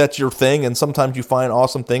 again, maybe that's your thing, and sometimes you find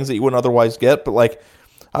awesome things that you wouldn't otherwise get. But, like,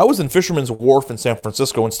 I was in Fisherman's Wharf in San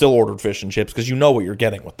Francisco and still ordered fish and chips because you know what you're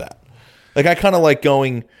getting with that. Like, I kind of like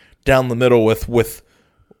going down the middle with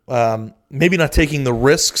maybe not taking the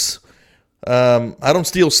risks. I don't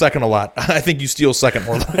steal second a lot. I think you steal second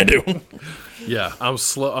more than I do. Yeah, I'm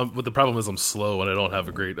slow. But the problem is I'm slow and I don't have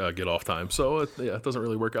a great get-off time. So, it doesn't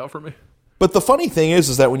really work out for me. But the funny thing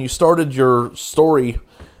is that when you started your story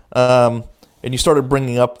and you started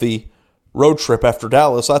bringing up the road trip after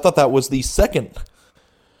Dallas, I thought that was the second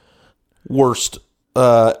worst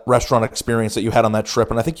restaurant experience that you had on that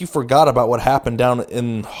trip. And I think you forgot about what happened down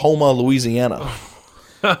in Houma, Louisiana.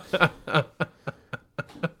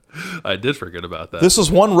 I did forget about that. This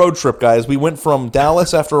is one road trip, guys. We went from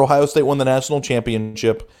Dallas after Ohio State won the national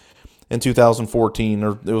championship in 2014,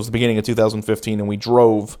 or it was the beginning of 2015, and we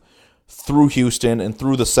drove through Houston and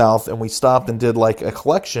through the South, and we stopped and did like a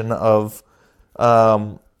collection of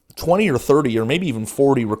 20 or 30 or maybe even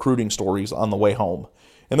 40 recruiting stories on the way home.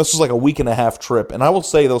 And this was like a week and a half trip. And I will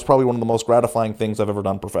say that was probably one of the most gratifying things I've ever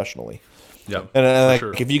done professionally. Yeah, and like,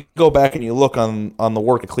 sure. If you go back and you look on the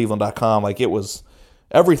work at Cleveland.com, like it was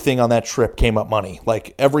everything on that trip came up money.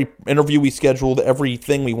 Like every interview we scheduled,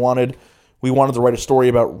 everything we wanted to write a story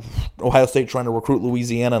about Ohio State trying to recruit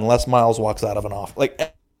Louisiana, and Les Miles walks out of an office.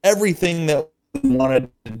 Like everything that we wanted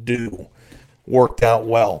to do worked out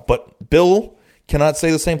well. But Bill cannot say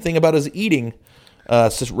the same thing about his eating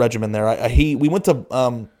regimen there. We went to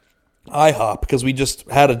IHOP because we just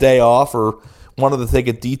had a day off or wanted to take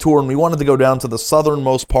a detour, and we wanted to go down to the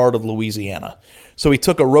southernmost part of Louisiana. So we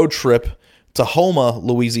took a road trip to Houma,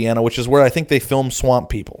 Louisiana, which is where I think they film Swamp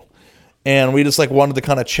People. And we just like wanted to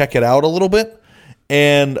kind of check it out a little bit.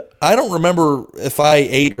 And I don't remember if I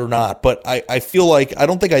ate or not, but I feel like, I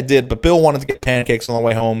don't think I did, but Bill wanted to get pancakes on the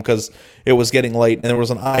way home because it was getting late, and there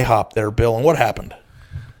was an IHOP there, Bill. And what happened?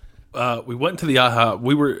 We went to the IHOP.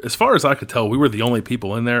 We were, as far as I could tell, we were the only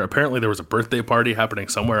people in there. Apparently there was a birthday party happening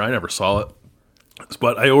somewhere. I never saw it.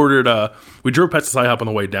 But I ordered, we drove past this IHOP on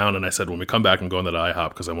the way down, and I said, when we come back, I'm going to the IHOP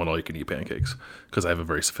because I want all-you-can-eat pancakes because I have a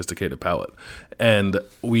very sophisticated palate. And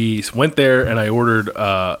we went there, and I ordered,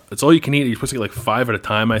 it's all-you-can-eat. You're supposed to get like 5 at a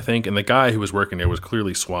time, I think, and the guy who was working there was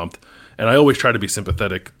clearly swamped. And I always try to be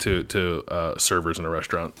sympathetic to servers in a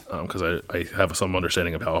restaurant because I have some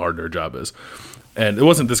understanding of how hard their job is. And it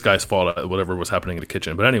wasn't this guy's fault, whatever was happening in the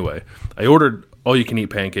kitchen. But anyway, I ordered all-you-can-eat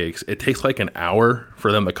pancakes. It takes like an hour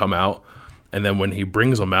for them to come out. And then when he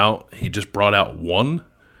brings them out, he just brought out one.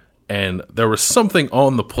 And there was something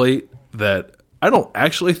on the plate that I don't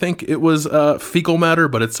actually think it was fecal matter,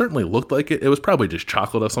 but it certainly looked like it. It was probably just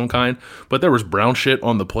chocolate of some kind. But there was brown shit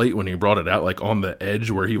on the plate when he brought it out, like on the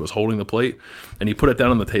edge where he was holding the plate. And he put it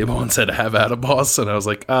down on the table and said, "Have at it, boss." And I was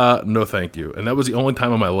like, no, thank you. And that was the only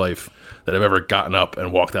time in my life that I've ever gotten up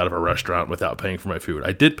and walked out of a restaurant without paying for my food.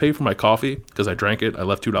 I did pay for my coffee because I drank it. I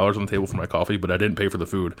left $2 on the table for my coffee, but I didn't pay for the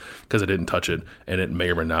food because I didn't touch it, and it may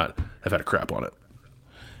or may not have had a crap on it.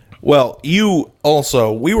 Well,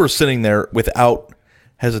 we were sitting there without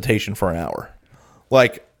hesitation for an hour.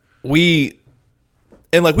 We've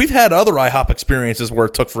had other IHOP experiences where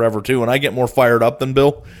it took forever too, and I get more fired up than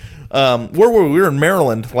Bill. Where were we? We were in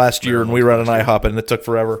Maryland last year, and we were at an IHOP, and it took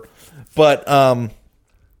forever. But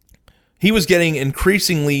he was getting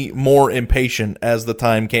increasingly more impatient as the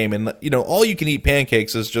time came. And, all you can eat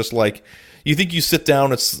pancakes is just like, you think you sit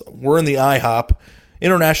down, we're in the IHOP,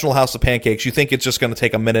 International House of Pancakes. You think it's just going to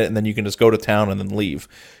take a minute and then you can just go to town and then leave.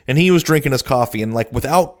 And he was drinking his coffee, and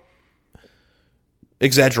without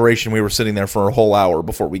exaggeration, we were sitting there for a whole hour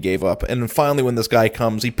before we gave up. And then finally, when this guy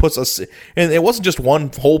comes, he puts us, and it wasn't just one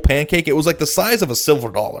whole pancake. It was like the size of a silver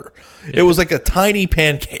dollar. It was like a tiny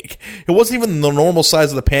pancake. It wasn't even the normal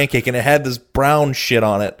size of the pancake, and it had this brown shit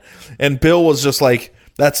on it. And Bill was just like,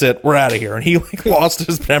 "That's it, we're out of here." And he lost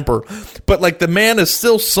his temper. But the man is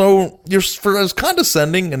still you're for as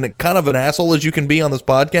condescending and kind of an asshole as you can be on this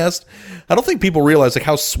podcast. I don't think people realize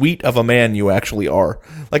how sweet of a man you actually are.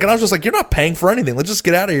 And I was just like, "You're not paying for anything. Let's just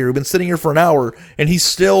get out of here. We've been sitting here for an hour." And he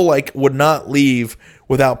still would not leave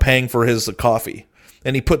without paying for his coffee.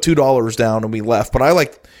 And he put $2 down and we left. But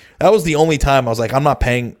that was the only time I was like, "I'm not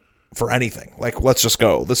paying for anything. Let's just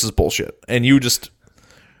go. This is bullshit." And you just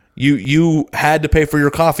You had to pay for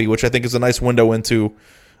your coffee, which I think is a nice window into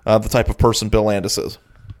the type of person Bill Landis is.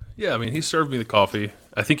 Yeah, I mean, he served me the coffee.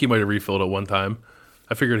 I think he might have refilled it one time.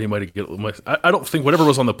 I figured he might have get. I don't think whatever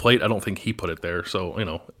was on the plate, I don't think he put it there. So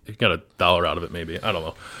he got $1 out of it, maybe. I don't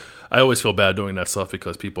know. I always feel bad doing that stuff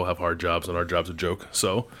because people have hard jobs and our job's a joke.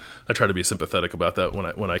 So I try to be sympathetic about that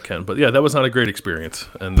when I can. But yeah, that was not a great experience.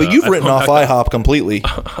 And but you've written off IHOP completely.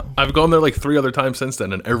 I've gone there 3 other times since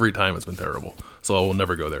then, and every time it's been terrible. So I will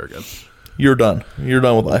never go there again. You're done. You're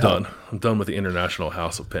done with IHOP. I'm done with the International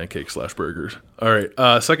House of Pancakes / Burgers. All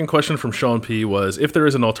right. Second question from Sean P. was, if there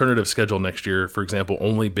is an alternative schedule next year, for example,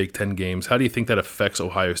 only Big Ten games, how do you think that affects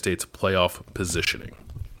Ohio State's playoff positioning?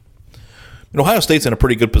 Ohio State's in a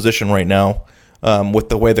pretty good position right now with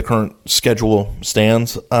the way the current schedule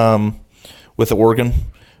stands with Oregon.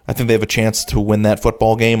 I think they have a chance to win that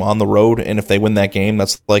football game on the road, and if they win that game,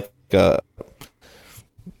 that's like a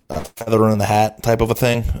feather in the hat type of a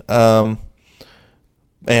thing.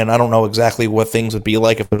 And I don't know exactly what things would be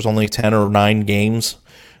like if there's only 10 or 9 games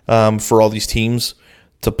for all these teams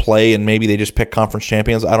to play, and maybe they just pick conference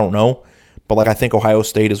champions. I don't know. But I think Ohio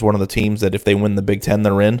State is one of the teams that if they win the Big Ten,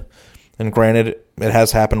 they're in. And granted, it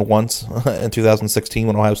has happened once in 2016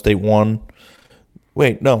 when Ohio State won.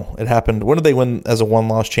 Wait, no, it happened. When did they win as a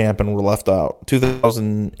one-loss champ and were left out?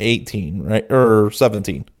 2018, right? Or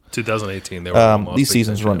 17? 2018. They were these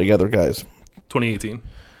seasons run together, guys. 2018.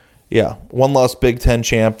 Yeah, one-loss Big Ten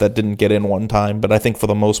champ that didn't get in one time. But I think for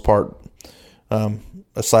the most part,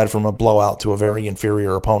 aside from a blowout to a very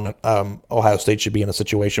inferior opponent, Ohio State should be in a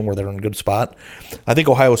situation where they're in a good spot. I think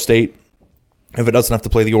Ohio State, if it doesn't have to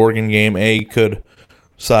play the Oregon game, could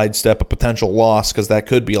sidestep a potential loss, because that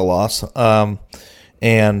could be a loss,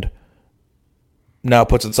 and now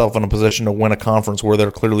puts itself in a position to win a conference where they're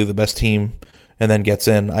clearly the best team and then gets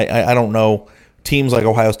in. I don't know. Teams like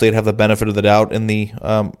Ohio State have the benefit of the doubt in the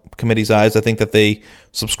committee's eyes. I think that they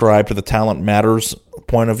subscribe to the talent matters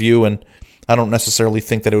point of view, and I don't necessarily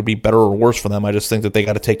think that it would be better or worse for them. I just think that they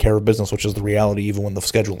got to take care of business, which is the reality even when the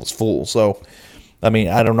schedule is full. So, I mean,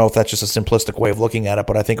 I don't know if that's just a simplistic way of looking at it,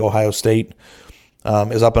 but I think Ohio State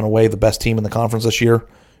is up and away the best team in the conference this year.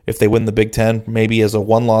 If they win the Big Ten, maybe as a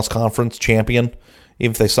one-loss conference champion,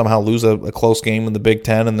 even if they somehow lose a close game in the Big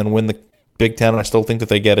Ten and then win the Big Ten, I still think that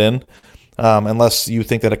they get in. Unless you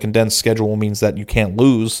think that a condensed schedule means that you can't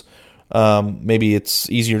lose. Maybe it's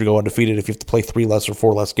easier to go undefeated if you have to play 3 less or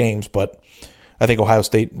 4 less games, but I think Ohio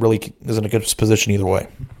State really is in a good position either way.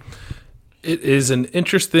 It is an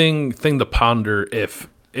interesting thing to ponder if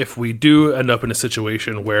we do end up in a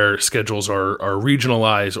situation where schedules are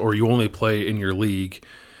regionalized or you only play in your league,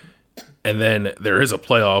 and then there is a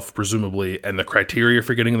playoff, presumably, and the criteria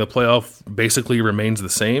for getting in the playoff basically remains the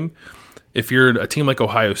same. If you're a team like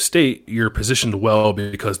Ohio State, you're positioned well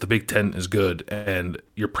because the Big Ten is good, and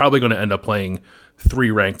you're probably going to end up playing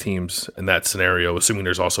 3 ranked teams in that scenario, assuming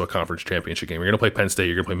there's also a conference championship game. You're going to play Penn State,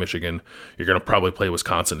 you're going to play Michigan, you're going to probably play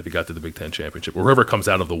Wisconsin if you got to the Big Ten championship. Whoever comes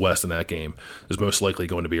out of the West in that game is most likely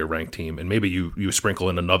going to be a ranked team, and maybe you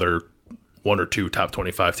sprinkle in another 1 or 2 top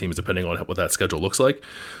 25 teams depending on what that schedule looks like.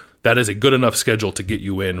 That is a good enough schedule to get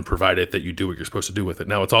you in, provided that you do what you're supposed to do with it.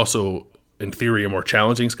 Now, it's also, in theory, a more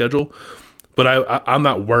challenging schedule, but I'm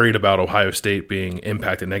not worried about Ohio State being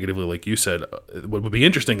impacted negatively, like you said. What would be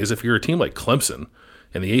interesting is if you're a team like Clemson,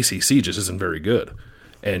 and the ACC just isn't very good,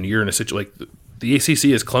 and you're in a situation like the ACC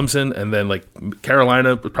is Clemson, and then like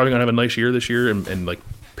Carolina is probably going to have a nice year this year, and like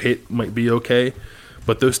Pitt might be okay,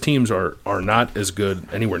 but those teams are not as good,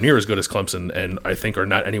 anywhere near as good as Clemson, and I think are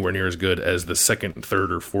not anywhere near as good as the 2nd, 3rd,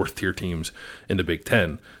 or 4th tier teams in the Big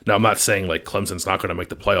Ten. Now, I'm not saying like Clemson's not going to make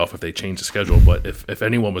the playoff if they change the schedule, but if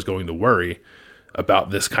anyone was going to worry about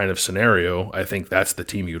this kind of scenario, I think that's the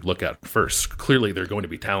team you'd look at first. Clearly, they're going to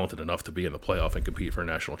be talented enough to be in the playoff and compete for a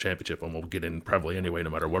national championship, and we'll get in probably anyway, no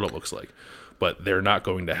matter what it looks like. But they're not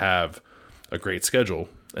going to have a great schedule,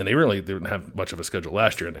 and they really didn't have much of a schedule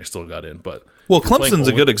last year, and they still got in. But well, Clemson's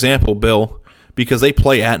a good example, Bill, because they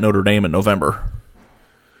play at Notre Dame in November.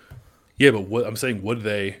 Yeah, but I'm saying, would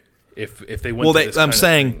they if they went? Well,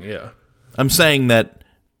 I'm saying that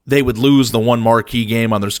they would lose the one marquee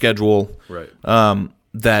game on their schedule, right?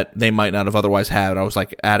 That they might not have otherwise had. I was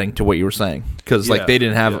like adding to what you were saying because like they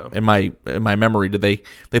didn't have in my memory. Did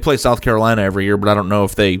they play South Carolina every year? But I don't know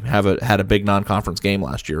if they had a big non-conference game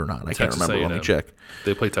last year or not. I can't remember. Let me check.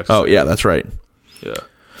 They play Texas. Oh yeah, that's right. Yeah,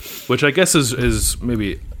 which I guess is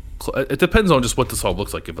maybe it depends on just what this all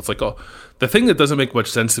looks like. If it's like the thing that doesn't make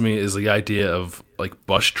much sense to me is the idea of like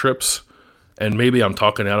bus trips. And maybe I'm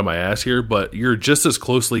talking out of my ass here, but you're just as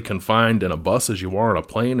closely confined in a bus as you are on a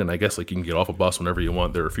plane. And I guess like you can get off a bus whenever you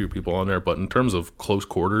want. There are a few people on there, but in terms of close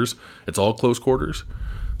quarters, it's all close quarters.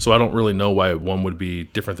 So I don't really know why one would be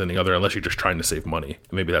different than the other unless you're just trying to save money.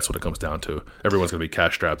 Maybe that's what it comes down to. Everyone's going to be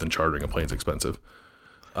cash strapped and chartering a plane's expensive.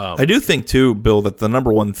 I do think too, Bill, that the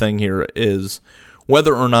number one thing here is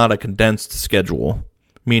whether or not a condensed schedule,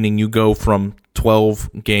 meaning you go from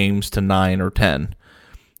 12 games to 9 or 10,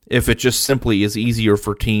 if it just simply is easier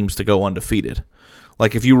for teams to go undefeated.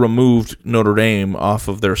 Like if you removed Notre Dame off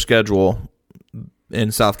of their schedule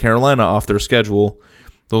and South Carolina off their schedule,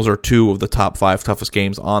 those are 2 of the top 5 toughest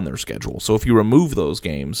games on their schedule. So if you remove those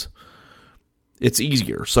games, it's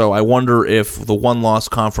easier. So I wonder if the one-loss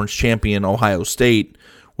conference champion Ohio State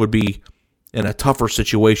would be in a tougher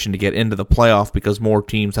situation to get into the playoff because more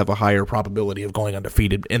teams have a higher probability of going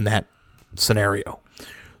undefeated in that scenario.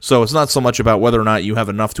 So it's not so much about whether or not you have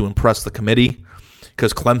enough to impress the committee,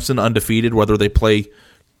 because Clemson undefeated, whether they play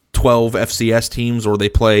 12 FCS teams or they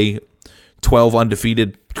play 12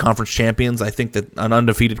 undefeated conference champions, I think that an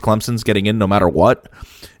undefeated Clemson's getting in no matter what.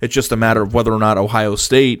 It's just a matter of whether or not Ohio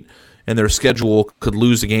State and their schedule could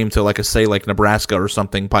lose a game to, like Nebraska or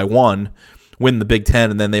something by 1, win the Big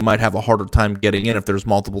Ten, and then they might have a harder time getting in if there's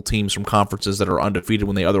multiple teams from conferences that are undefeated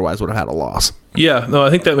when they otherwise would have had a loss. Yeah, no,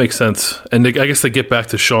 I think that makes sense. And I guess to get back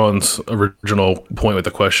to Sean's original point with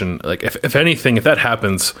the question, like if anything, if that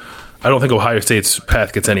happens, I don't think Ohio State's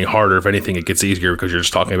path gets any harder. If anything, it gets easier because you're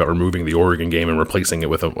just talking about removing the Oregon game and replacing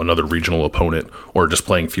it with another regional opponent or just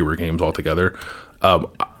playing fewer games altogether.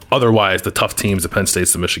 Otherwise, the tough teams, the Penn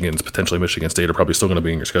States, the Michigans, potentially Michigan State, are probably still going to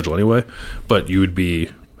be in your schedule anyway, but you would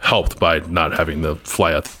be helped by not having to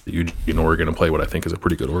fly out to Eugene, Oregon and play what I think is a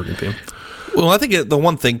pretty good Oregon team. Well, I think the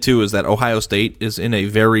one thing, too, is that Ohio State is in a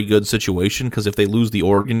very good situation because if they lose the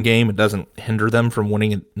Oregon game, it doesn't hinder them from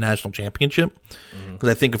winning a national championship. Because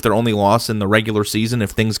I think if their only loss in the regular season, if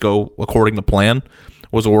things go according to plan,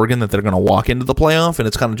 was Oregon, that they're going to walk into the playoff, and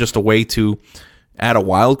it's kind of just a way to add a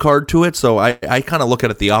wild card to it. So I kind of look at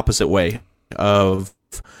it the opposite way of,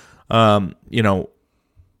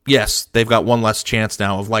 yes, they've got one less chance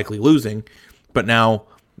now of likely losing, but now,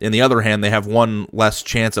 on the other hand, they have one less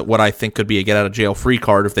chance at what I think could be a get-out-of-jail-free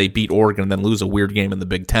card if they beat Oregon and then lose a weird game in the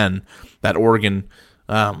Big Ten. That Oregon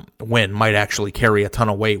win might actually carry a ton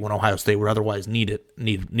of weight when Ohio State would otherwise need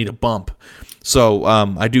a bump. So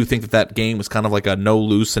I do think that game was kind of like a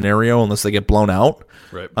no-lose scenario unless they get blown out.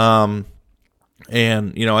 Right.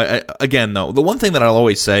 Again, though, the one thing that I'll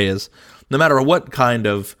always say is no matter what kind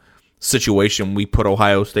of situation we put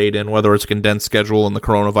Ohio State in, whether it's condensed schedule in the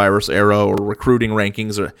coronavirus era or recruiting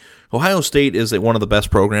rankings. Ohio State is one of the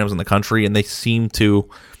best programs in the country, and they seem to,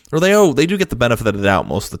 or they do get the benefit of the doubt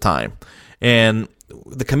most of the time. And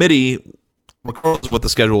the committee, regardless of what the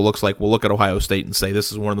schedule looks like, will look at Ohio State and say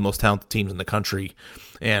this is one of the most talented teams in the country.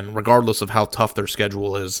 And regardless of how tough their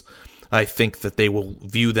schedule is, I think that they will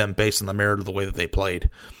view them based on the merit of the way that they played.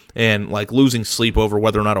 And like losing sleep over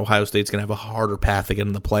whether or not Ohio State's going to have a harder path to get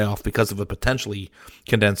in the playoff because of a potentially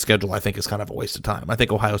condensed schedule, I think is kind of a waste of time. I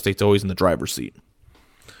think Ohio State's always in the driver's seat.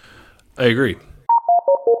 I agree.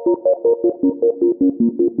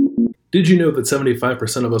 Did you know that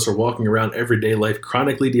 75% of us are walking around everyday life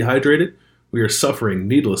chronically dehydrated? We are suffering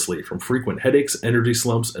needlessly from frequent headaches, energy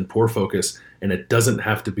slumps, and poor focus, and it doesn't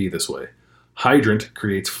have to be this way. Hydrant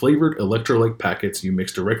creates flavored electrolyte packets you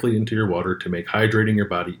mix directly into your water to make hydrating your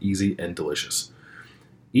body easy and delicious.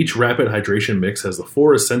 Each rapid hydration mix has the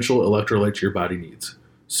 4 essential electrolytes your body needs.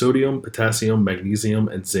 Sodium, potassium, magnesium,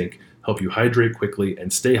 and zinc help you hydrate quickly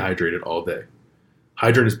and stay hydrated all day.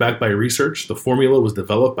 Hydrant is backed by research. The formula was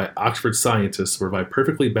developed by Oxford scientists to provide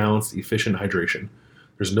perfectly balanced, efficient hydration.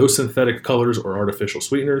 There's no synthetic colors or artificial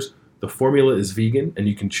sweeteners. The formula is vegan, and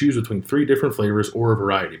you can choose between 3 different flavors or a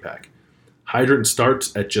variety pack. Hydrant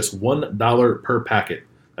starts at just $1 per packet.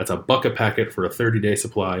 That's $1 a packet for a 30-day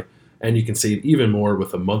supply, and you can save even more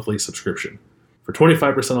with a monthly subscription. For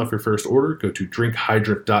 25% off your first order, go to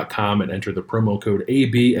drinkhydrant.com and enter the promo code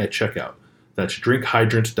AB at checkout. That's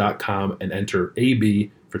drinkhydrant.com and enter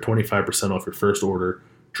AB for 25% off your first order.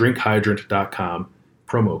 Drinkhydrant.com,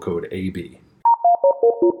 promo code AB.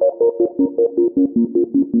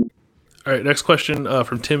 All right, next question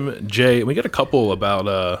from Tim J. We got a couple about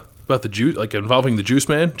the juice, like involving the Juice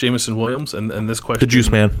Man, Jameson Williams, and this question. The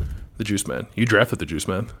Juice Man. The Juice Man. You drafted the Juice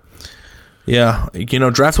Man. Yeah,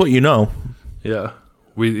 draft what you know. Yeah.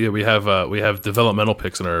 We have developmental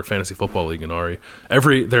picks in our fantasy football league in Ari.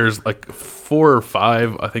 There's like 4 or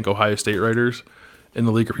 5 I think Ohio State writers in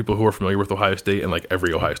the league are people who are familiar with Ohio State, and like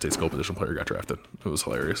every Ohio State skill position player got drafted. It was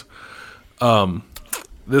hilarious.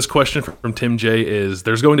 This question from Tim J is: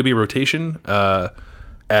 there's going to be a rotation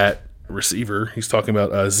at receiver. He's talking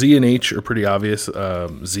about Z and H are pretty obvious.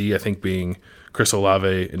 Z I think being Chris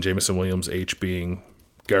Olave and Jameson Williams. H being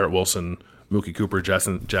Garrett Wilson, Mookie Cooper,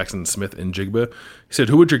 Jackson Smith, and Jigba. He said,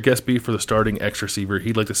 who would your guess be for the starting X receiver?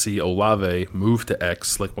 He'd like to see Olave move to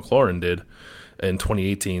X like McLaurin did in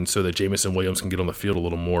 2018 so that Jameson Williams can get on the field a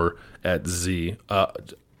little more at Z.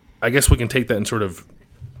 I guess we can take that and sort of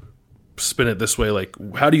spin it this way. Like,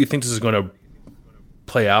 how do you think this is going to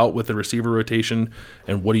play out with the receiver rotation,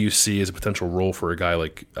 and what do you see as a potential role for a guy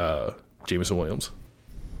like Jameson Williams?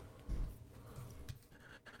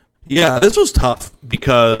 Yeah, this was tough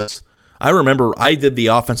because I remember I did the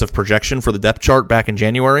offensive projection for the depth chart back in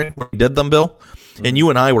January when we did them, Bill, and you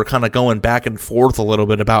and I were kind of going back and forth a little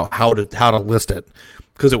bit about how to list it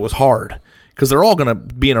because it was hard because they're all going to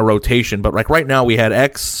be in a rotation. But like right now, we had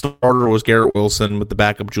X starter was Garrett Wilson with the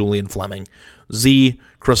backup Julian Fleming, Z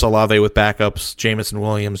Chris Olave with backups Jameson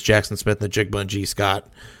Williams, Jackson Smith, Najigba, and G Scott,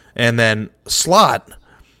 and then slot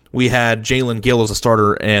we had Jalen Gill as a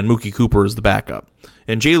starter and Mookie Cooper as the backup.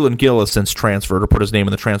 And Jalen Gill has since transferred or put his name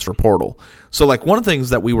in the transfer portal. So, like, one of the things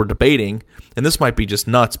that we were debating, and this might be just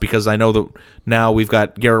nuts because I know that now we've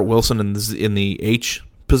got Garrett Wilson in the H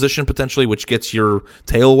position potentially, which gets your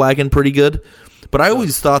tail wagging pretty good. But I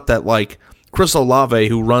always thought that, like, Chris Olave,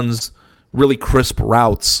 who runs really crisp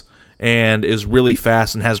routes and is really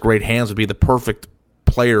fast and has great hands, would be the perfect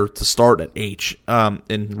player to start at H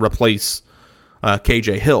and replace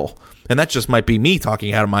KJ Hill. And that just might be me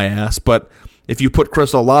talking out of my ass, but if you put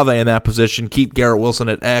Chris Olave in that position, keep Garrett Wilson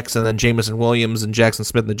at X, and then Jameson Williams and Jackson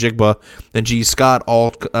Smith and Najigba and G. Scott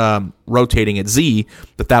all rotating at Z,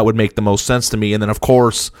 that would make the most sense to me. And then, of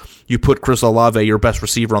course, you put Chris Olave, your best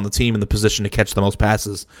receiver on the team, in the position to catch the most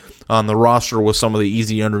passes on the roster with some of the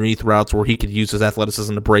easy underneath routes where he could use his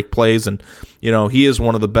athleticism to break plays. And, he is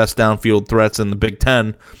one of the best downfield threats in the Big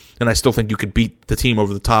Ten, and I still think you could beat the team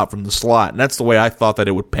over the top from the slot. And that's the way I thought that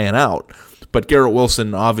it would pan out. But Garrett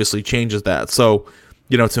Wilson obviously changes that. So,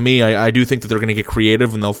 to me, I do think that they're going to get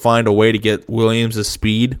creative and they'll find a way to get Williams'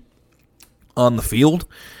 speed on the field.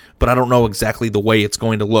 But I don't know exactly the way it's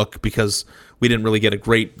going to look because we didn't really get a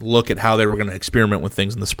great look at how they were going to experiment with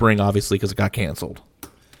things in the spring, obviously, because it got canceled.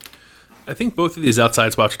 I think both of these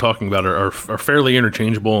outside spots you're talking about are fairly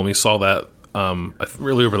interchangeable, and we saw that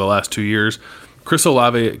really over the last 2 years. Chris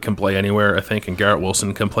Olave can play anywhere, I think, and Garrett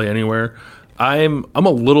Wilson can play anywhere. I'm a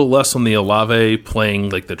little less on the Olave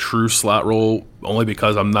playing like the true slot role, only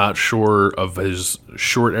because I'm not sure of his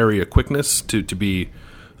short area quickness to be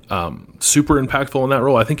super impactful in that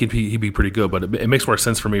role. I think he'd be pretty good, but it makes more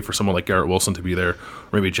sense for me for someone like Garrett Wilson to be there, or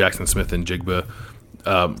maybe Jackson Smith and Jigba.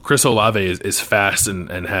 Chris Olave is fast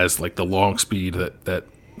and has like the long speed that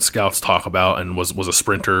scouts talk about, and was a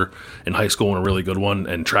sprinter in high school and a really good one,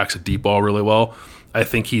 and tracks a deep ball really well. I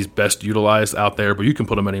think he's best utilized out there, but you can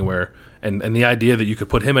put him anywhere. And the idea that you could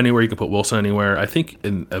put him anywhere, you can put Wilson anywhere, I think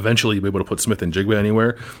eventually you'll be able to put Smith and Jigba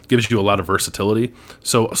anywhere, gives you a lot of versatility.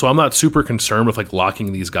 So I'm not super concerned with like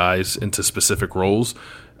locking these guys into specific roles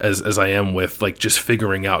as I am with like just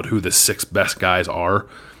figuring out who the 6 best guys are.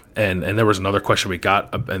 And there was another question we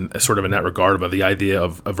got, and sort of in that regard, about the idea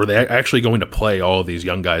of are they actually going to play all of these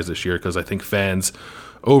young guys this year? Because I think fans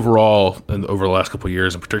overall, and over the last couple of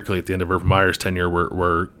years, and particularly at the end of Urban Meyer's tenure,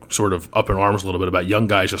 were sort of up in arms a little bit about young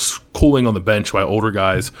guys just cooling on the bench while older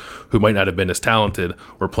guys who might not have been as talented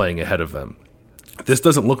were playing ahead of them. This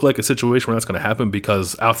doesn't look like a situation where that's going to happen,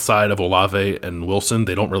 because outside of Olave and Wilson,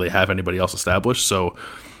 they don't really have anybody else established. So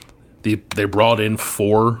they brought in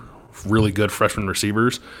 4 really good freshman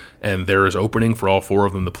receivers, and there is opening for all 4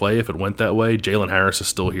 of them to play if it went that way. Jalen Harris is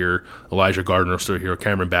still here. Elijah Gardner is still here.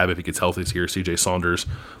 Cameron Babb, if he gets healthy, is here. CJ Saunders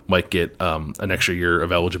might get an extra year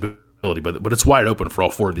of eligibility. But it's wide open for all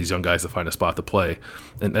 4 of these young guys to find a spot to play.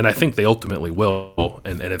 And I think they ultimately will.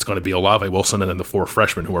 And it's going to be Olave, Wilson, and then the 4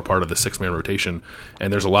 freshmen who are part of the 6-man rotation.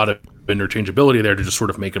 And there's a lot of interchangeability there to just sort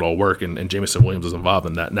of make it all work. And Jameson Williams is involved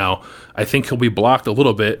in that. Now, I think he'll be blocked a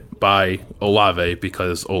little bit by Olave,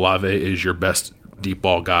 because Olave is your best deep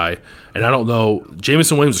ball guy. And I don't know,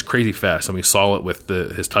 Jameson Williams is crazy fast, and we saw it with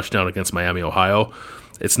his touchdown against Miami, Ohio.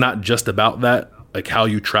 It's not just about that, like how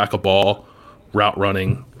you track a ball, route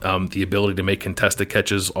running, the ability to make contested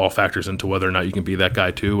catches, all factors into whether or not you can be that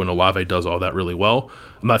guy too, and Olave does all that really well.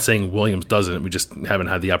 I'm not saying Williams doesn't, we just haven't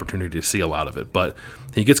had the opportunity to see a lot of it, but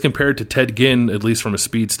he gets compared to Ted Ginn, at least from a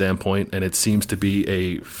speed standpoint, and it seems to be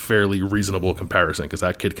a fairly reasonable comparison, because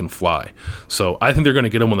that kid can fly. So I think they're going to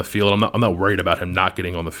get him on the field. I'm not worried about him not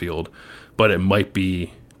getting on the field, but it might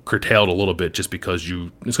be curtailed a little bit just because it's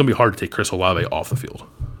going to be hard to take Chris Olave off the field.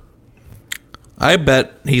 I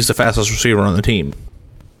bet he's the fastest receiver on the team.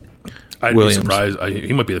 I'd be surprised.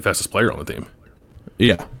 He might be the fastest player on the team.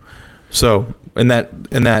 Yeah. So in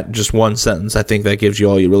that just one sentence, I think that gives you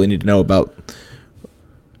all you really need to know about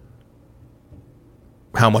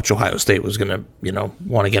how much Ohio State was going to,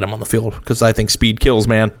 want to get him on the field, because I think speed kills,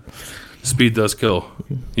 man. Speed does kill.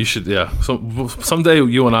 You should, yeah. So someday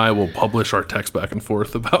you and I will publish our text back and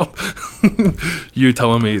forth about you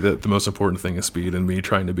telling me that the most important thing is speed, and me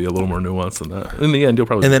trying to be a little more nuanced than that. In the end, you'll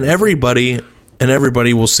probably. And then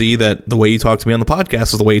everybody will see that the way you talk to me on the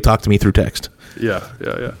podcast is the way you talk to me through text. Yeah.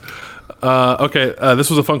 Okay, this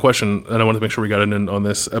was a fun question, and I wanted to make sure we got it in on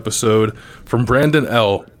this episode from Brandon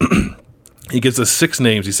L. He gives us 6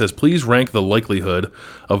 names. He says, please rank the likelihood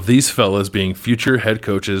of these fellas being future head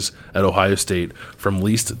coaches at Ohio State from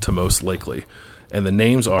least to most likely. And the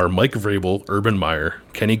names are Mike Vrabel, Urban Meyer,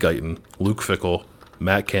 Kenny Guyton, Luke Fickell,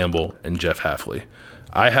 Matt Campbell, and Jeff Hafley.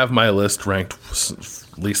 I have my list ranked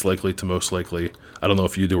least likely to most likely. I don't know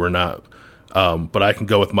if you do or not, but I can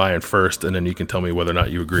go with mine first, and then you can tell me whether or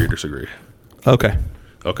not you agree or disagree. Okay.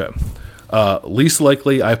 Least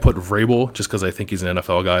likely, I put Vrabel just because I think he's an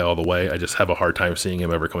NFL guy all the way. I just have a hard time seeing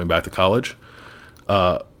him ever coming back to college.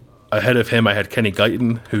 Ahead of him, I had Kenny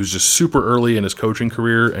Guyton, who's just super early in his coaching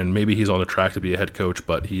career, and maybe he's on the track to be a head coach,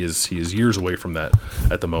 but he is years away from that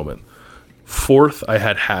at the moment. 4th, I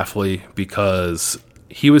had Hafley because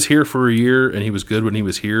he was here for a year, and he was good when he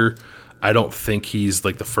was here. I don't think he's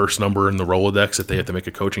like the first number in the Rolodex if they have to make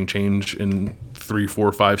a coaching change in 3,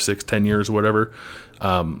 4, 5, 6, 10 years or whatever.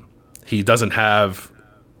 He doesn't have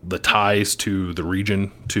the ties to the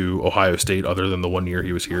region, to Ohio State, other than the 1 year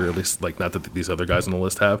he was here, at least like not that these other guys on the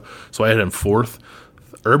list have. So I had him 4th.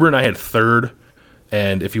 Urban I had 3rd,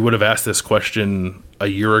 and if you would have asked this question a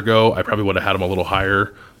year ago, I probably would have had him a little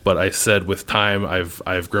higher, but I said with time I've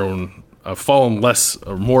fallen less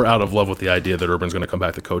or more out of love with the idea that Urban's going to come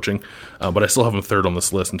back to coaching, but I still have him 3rd on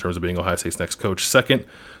this list in terms of being Ohio State's next coach. 2nd,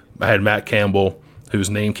 I had Matt Campbell, whose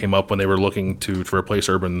name came up when they were looking to replace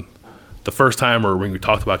Urban the first time, or when we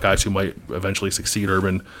talked about guys who might eventually succeed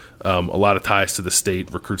Urban. A lot of ties to the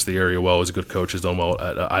state, recruits the area well, is a good coach, has done well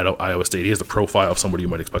at Iowa State. He has the profile of somebody you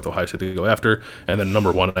might expect Ohio State to go after. And then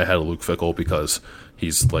number 1, I had Luke Fickell because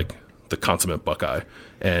he's like the consummate Buckeye,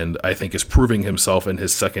 and I think is proving himself in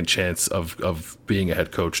his second chance of being a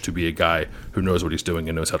head coach to be a guy who knows what he's doing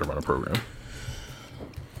and knows how to run a program.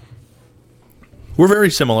 We're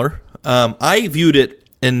very similar. I viewed it,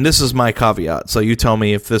 and this is my caveat, so you tell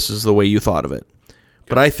me if this is the way you thought of it.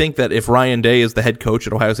 But I think that if Ryan Day is the head coach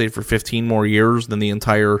at Ohio State for 15 more years, then the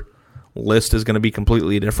entire list is going to be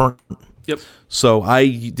completely different. Yep. So I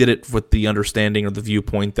did it with the understanding or the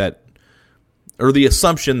viewpoint that, or the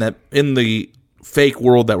assumption that in the fake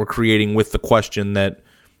world that we're creating with the question that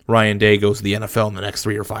Ryan Day goes to the NFL in the next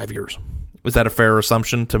 3 or 5 years. Was that a fair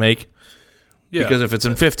assumption to make? Yeah. Because if it's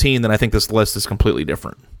in 15, then I think this list is completely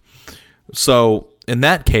different. So in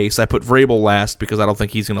that case, I put Vrabel last because I don't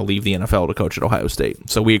think he's going to leave the NFL to coach at Ohio State.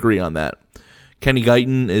 So we agree on that. Kenny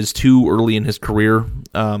Guyton is too early in his career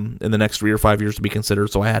in the next 3 or 5 years to be considered,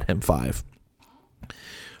 so I had him 5.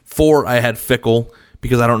 4, I had Fickell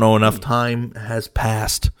because I don't know enough time has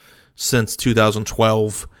passed since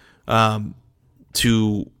 2012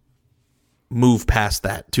 to move past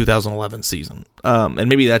that 2011 season. And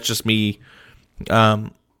maybe that's just me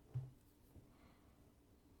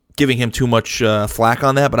giving him too much flack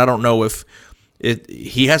on that, but I don't know if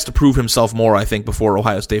he has to prove himself more, I think, before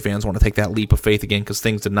Ohio State fans want to take that leap of faith again because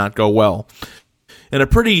things did not go well. In a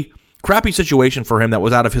pretty crappy situation for him that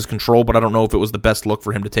was out of his control, but I don't know if it was the best look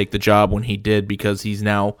for him to take the job when he did because he's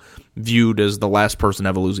now viewed as the last person to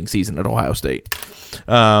have a losing season at Ohio State.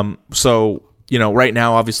 So, right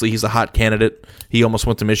now, obviously, he's a hot candidate. He almost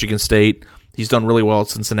went to Michigan State. He's done really well at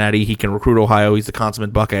Cincinnati. He can recruit Ohio. He's a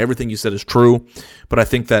consummate Buckeye. Everything you said is true, but I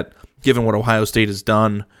think that given what Ohio State has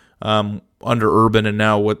done under Urban and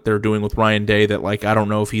now what they're doing with Ryan Day, that I don't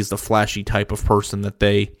know if he's the flashy type of person that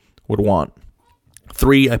they would want.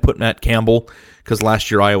 3, I put Matt Campbell because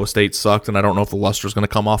last year Iowa State sucked, and I don't know if the luster is going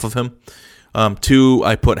to come off of him. 2,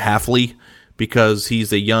 I put Hafley because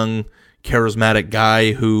he's a young, charismatic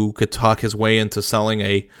guy who could talk his way into selling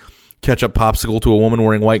a ketchup popsicle to a woman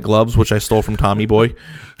wearing white gloves, which I stole from Tommy Boy.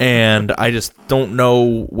 And I just don't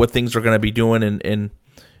know what things are going to be doing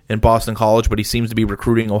in Boston College, but he seems to be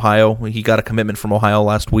recruiting Ohio. He got a commitment from Ohio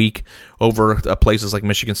last week over places like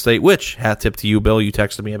Michigan State, which, hat tip to you, Bill, you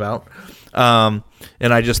texted me about. And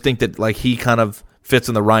I just think that he kind of fits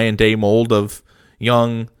in the Ryan Day mold of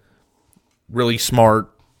young, really smart,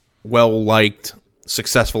 well-liked,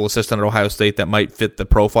 successful assistant at Ohio State that might fit the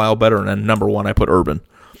profile better. And then number 1, I put Urban.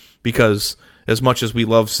 Because as much as we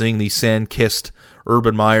love seeing the sand-kissed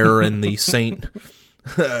Urban Meyer and the Saint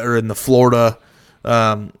or in the Florida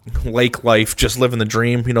lake life, just living the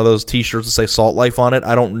dream, those T-shirts that say Salt Life on it,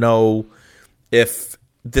 I don't know if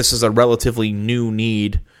this is a relatively new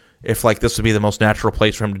need, if this would be the most natural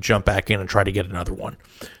place for him to jump back in and try to get another one.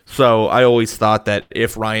 So I always thought that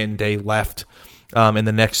if Ryan Day left in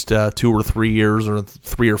the next 2 or 3 years or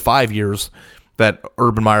 3 or 5 years, that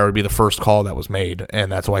Urban Meyer would be the first call that was made,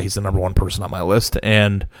 and that's why he's the number 1 person on my list.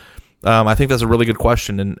 And I think that's a really good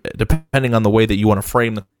question, and depending on the way that you want to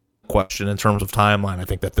frame the question in terms of timeline, I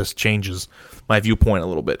think that this changes my viewpoint a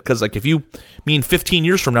little bit. Because if you mean 15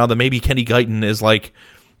 years from now, then maybe Kenny Guyton is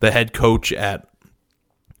the head coach at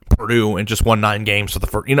Purdue and just won 9 games for the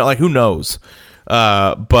first, who knows?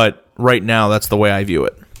 But right now, that's the way I view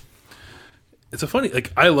it. It's a funny,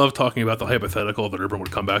 I love talking about the hypothetical that Urban would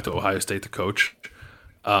come back to Ohio State to coach.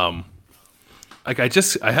 I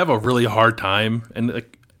have a really hard time, and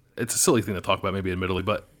it's a silly thing to talk about, maybe admittedly,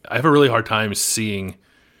 but I have a really hard time seeing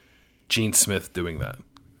Gene Smith doing that.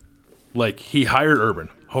 He hired Urban,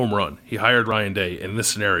 home run. He hired Ryan Day in this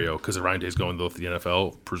scenario because Ryan Day's going to the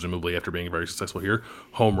NFL, presumably after being very successful here,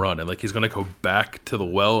 home run. And he's going to go back to the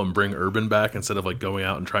well and bring Urban back instead of going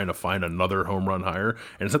out and trying to find another home run hire.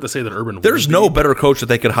 And it's not to say that Urban. There's no better coach that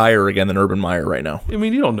they could hire again than Urban Meyer right now. I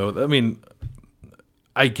mean, you don't know. I mean,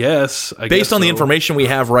 I guess based on the information we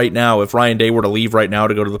have right now, if Ryan Day were to leave right now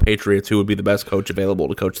to go to the Patriots, who would be the best coach available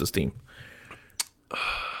to coach this team?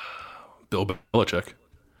 Bill Belichick.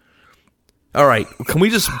 All right, can we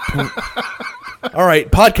just? All right,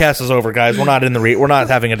 podcast is over, guys. We're not we're not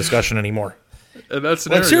having a discussion anymore. And that's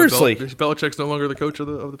seriously. Belichick's no longer the coach of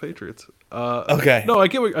the Patriots. Okay. No, I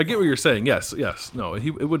get what you're saying. Yes. No,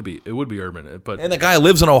 it would be Urban, but and the guy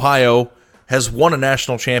lives in Ohio, has won a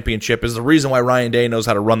national championship, is the reason why Ryan Day knows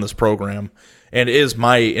how to run this program, and is in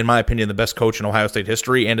my opinion, the best coach in Ohio State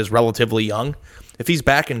history, and is relatively young. If he's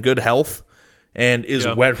back in good health and is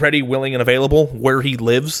ready, willing, and available where he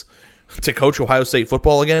lives to coach Ohio State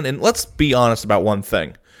football again, and let's be honest about one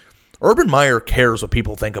thing. Urban Meyer cares what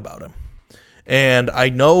people think about him. And I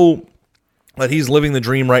know that he's living the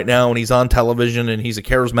dream right now, and he's on television, and he's a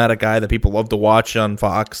charismatic guy that people love to watch on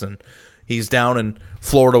Fox, and he's down in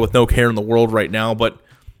Florida with no care in the world right now, but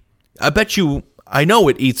I know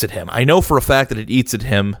it eats at him. I know for a fact that it eats at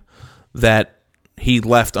him that he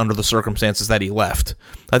left under the circumstances that he left.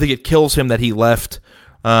 I think it kills him that he left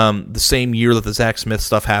the same year that the Zach Smith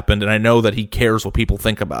stuff happened, and I know that he cares what people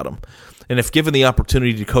think about him. And if given the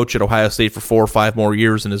opportunity to coach at Ohio State for 4 or 5 more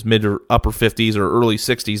years in his mid or upper 50s or early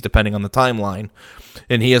 60s, depending on the timeline,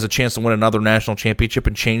 and he has a chance to win another national championship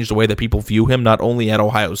and change the way that people view him, not only at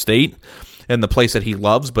Ohio State and the place that he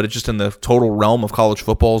loves, but it's just in the total realm of college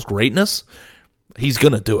football's greatness, he's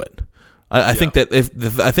going to do it. I think that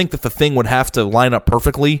I think that the thing would have to line up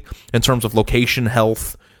perfectly in terms of location,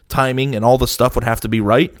 health, timing, and all the stuff would have to be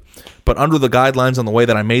right. But under the guidelines on the way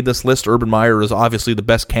that I made this list, Urban Meyer is obviously the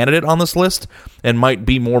best candidate on this list and might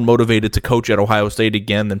be more motivated to coach at Ohio State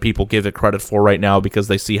again than people give it credit for right now because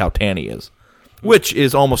they see how tan he is, which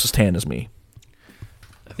is almost as tan as me.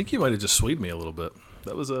 I think you might have just swayed me a little bit.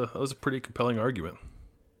 That was a pretty compelling argument.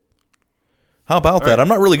 How about that? I'm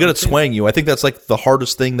not really good at swaying you. I think that's like the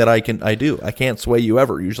hardest thing that I do. I can't sway you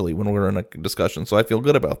ever usually when we're in a discussion, so I feel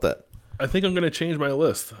good about that. I think I'm going to change my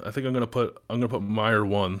list. I think I'm going to put Meyer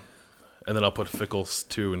 1, and then I'll put Fickles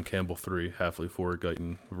 2 and Campbell 3, Hafley 4,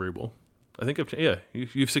 Guyton, Vrabel. I think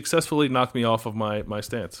you've successfully knocked me off of my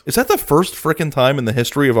stance. Is that the first frickin' time in the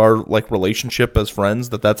history of our relationship as friends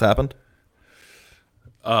that's happened?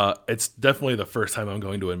 It's definitely the first time I'm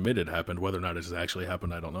going to admit it happened. Whether or not it has actually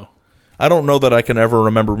happened, I don't know. I don't know that I can ever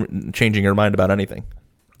remember changing your mind about anything.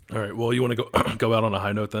 All right. Well, you want to go out on a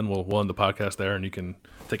high note then? We'll end the podcast there, and you can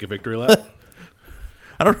take a victory lap.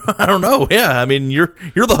 I don't know. Yeah, I mean, you're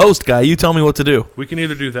the host guy. You tell me what to do. We can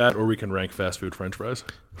either do that, or we can rank fast food French fries.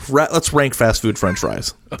 Let's rank fast food French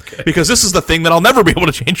fries. Okay. Because this is the thing that I'll never be able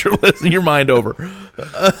to change your mind over.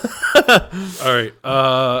 All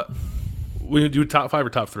right. We do top 5 or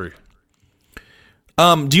top 3?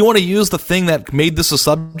 Do you want to use the thing that made this a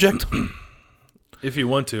subject? If you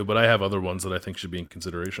want to, but I have other ones that I think should be in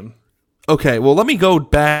consideration. Okay, well, let me go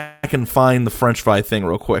back and find the French fry thing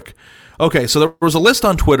real quick. Okay, so there was a list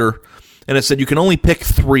on Twitter, and it said you can only pick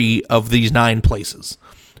 3 of these 9 places.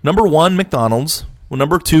 Number 1, McDonald's. Well,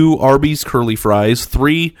 number 2, Arby's curly fries.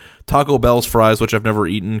 3, Taco Bell's fries, which I've never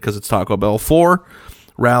eaten because it's Taco Bell. 4,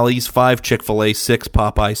 Rally's. 5, Chick-fil-A. 6,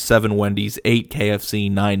 Popeye. 7, Wendy's. 8,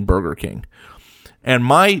 KFC. 9, Burger King. And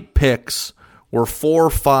my picks were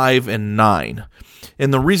 4, 5, and 9.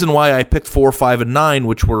 And the reason why I picked 4, 5, and 9,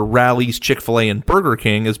 which were Rally's, Chick-fil-A, and Burger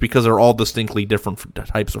King, is because they're all distinctly different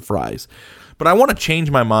types of fries. But I want to change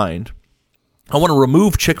my mind. I want to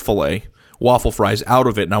remove Chick-fil-A waffle fries out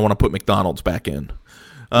of it, and I want to put McDonald's back in.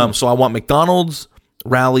 So I want McDonald's,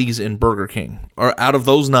 Rally's, and Burger King. Or out of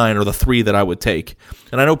those 9 are the 3 that I would take.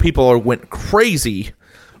 And I know people went crazy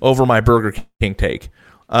over my Burger King take.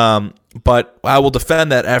 But I will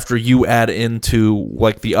defend that after you add into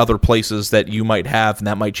the other places that you might have, and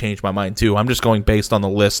that might change my mind too. I'm just going based on the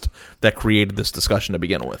list that created this discussion to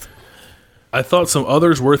begin with. I thought some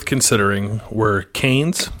others worth considering were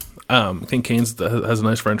Cane's. I think Cane's has a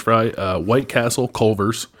nice French fry. White Castle,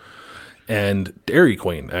 Culver's, and Dairy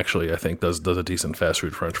Queen. Actually, I think does a decent fast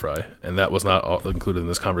food French fry, and that was not included in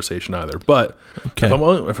this conversation either. But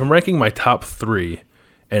if I'm ranking my top 3.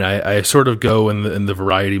 And I sort of go in the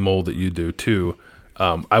variety mold that you do, too.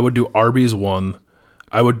 I would do Arby's 1.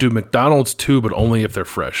 I would do McDonald's 2, but only if they're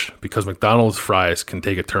fresh. Because McDonald's fries can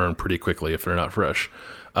take a turn pretty quickly if they're not fresh.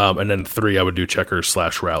 And then 3, I would do Checkers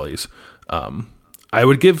 / Rallies. I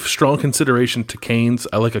would give strong consideration to Cane's.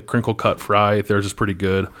 I like a crinkle cut fry. Theirs is pretty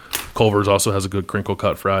good. Culver's also has a good crinkle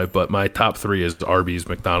cut fry. But my top 3 is Arby's,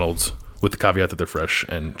 McDonald's, with the caveat that they're fresh,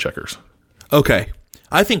 and Checkers. Okay.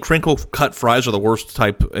 I think crinkle cut fries are the worst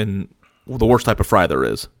type of fry there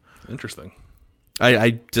is. Interesting.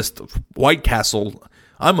 I just White Castle.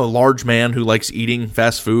 I'm a large man who likes eating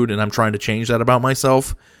fast food, and I'm trying to change that about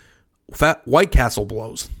myself. White Castle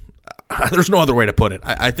blows. There's no other way to put it.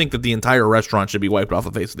 I think that the entire restaurant should be wiped off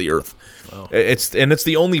the face of the earth. Wow. It's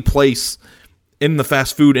the only place in the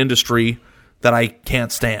fast food industry that I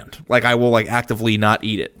can't stand. I will actively not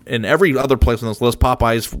eat it. And every other place on this list,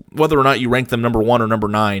 Popeyes, whether or not you rank them number 1 or number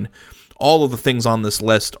 9, all of the things on this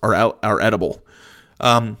list are edible.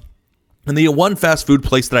 And the one fast food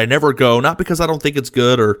place that I never go, not because I don't think it's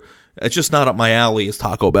good or it's just not up my alley, is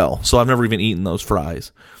Taco Bell. So I've never even eaten those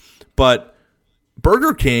fries. But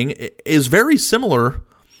Burger King is very similar,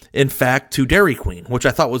 in fact, to Dairy Queen, which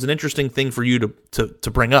I thought was an interesting thing for you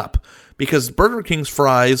to bring up. Because Burger King's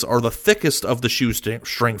fries are the thickest of the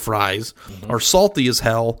shoestring fries, are salty as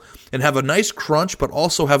hell, and have a nice crunch, but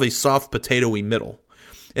also have a soft potatoy middle.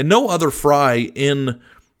 And no other fry in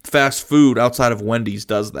fast food outside of Wendy's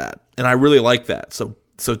does that. And I really like that. So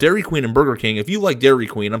Dairy Queen and Burger King, if you like Dairy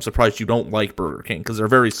Queen, I'm surprised you don't like Burger King, because they're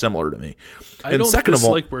very similar to me. I don't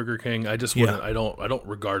dislike Burger King. I just wouldn't. I don't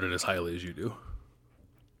regard it as highly as you do.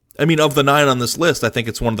 I mean, of the 9 on this list, I think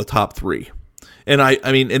it's one of the top 3. And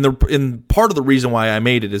I mean, in part of the reason why I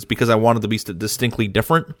made it is because I wanted to be distinctly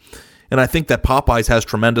different. And I think that Popeyes has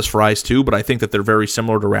tremendous fries too, but I think that they're very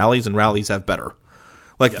similar to Rally's, and Rally's have better.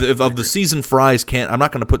 Like, of the seasoned fries, I'm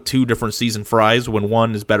not going to put two different seasoned fries when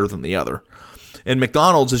one is better than the other. And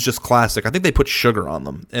McDonald's is just classic. I think they put sugar on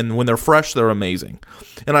them. And when they're fresh, they're amazing.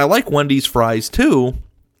 And I like Wendy's fries too,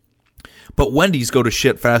 but Wendy's go to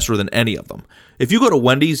shit faster than any of them. If you go to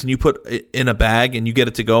Wendy's and you put it in a bag and you get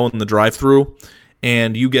it to go in the drive-thru,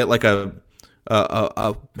 and you get like a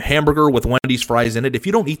hamburger with Wendy's fries in it, if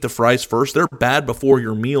you don't eat the fries first, they're bad before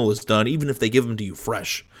your meal is done, even if they give them to you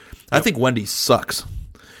fresh. I think Wendy's sucks.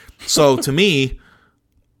 So to me,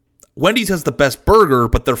 Wendy's has the best burger,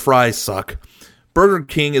 but their fries suck. Burger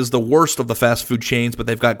King is the worst of the fast food chains, but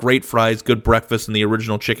they've got great fries, good breakfast, and the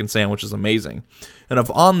original chicken sandwich is amazing. And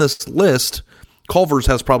if on this list, Culver's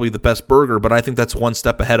has probably the best burger, but I think that's one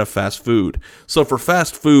step ahead of fast food. So for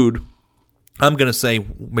fast food, I'm going to say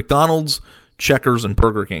McDonald's, Checkers, and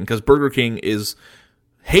Burger King, because Burger King is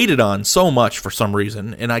hated on so much for some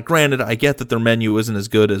reason. And I get that their menu isn't as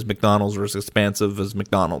good as McDonald's or as expansive as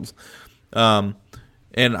McDonald's.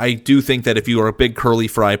 And I do think that if you are a big curly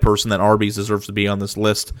fry person, that Arby's deserves to be on this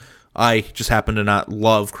list. I just happen to not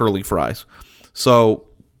love curly fries. So,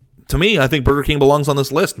 to me, I think Burger King belongs on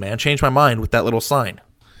this list, man. Change my mind with that little sign.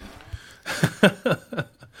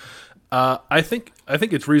 I think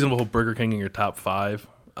it's reasonable to put Burger King in your top 5.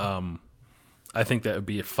 I think that would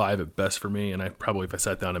be a 5 at best for me, and I probably, if I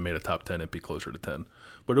sat down and made a top 10, it'd be closer to 10.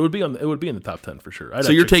 But it would be in the top 10 for sure.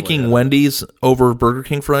 So you're taking Wendy's over Burger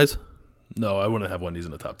King fries? No, I wouldn't have Wendy's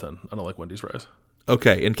in the top 10. I don't like Wendy's fries.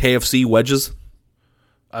 Okay, and KFC wedges?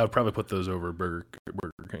 I would probably put those over Burger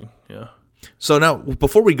King, yeah. So now,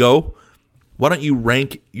 before we go, why don't you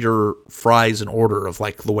rank your fries in order of,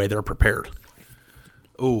 like, the way they're prepared?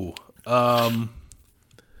 Ooh.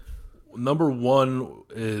 Number 1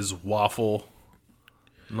 is waffle.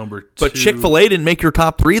 Number 2... But Chick-fil-A didn't make your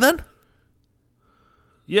top 3 then?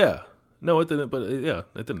 Yeah. No, it didn't, but yeah,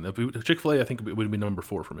 it didn't. Chick-fil-A, I think, it would be number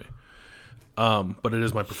 4 for me. But it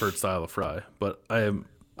is my preferred style of fry. But I am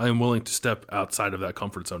willing to step outside of that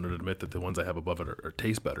comfort zone and admit that the ones I have above it are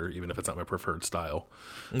taste better, even if it's not my preferred style.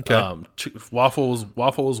 Okay.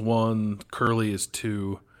 Waffles 1, curly is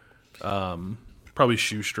 2, probably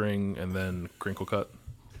shoestring, and then crinkle cut.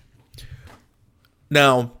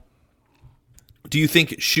 Now, do you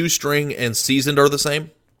think shoestring and seasoned are the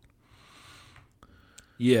same?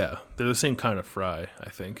 Yeah, they're the same kind of fry, I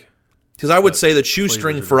think. Because I would say that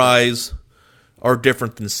shoestring fries are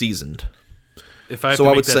different than seasoned. If I have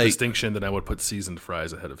to make that distinction, then I would put seasoned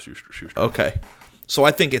fries ahead of shoestring. Okay. So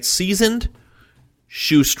I think it's seasoned,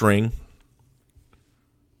 shoestring,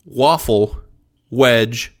 waffle,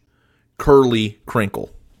 wedge, curly,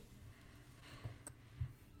 crinkle.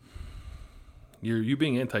 You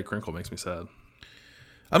being anti-crinkle makes me sad.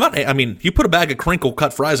 I'm not. I mean, you put a bag of crinkle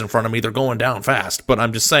cut fries in front of me, they're going down fast. But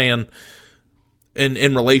I'm just saying,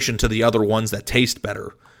 in relation to the other ones that taste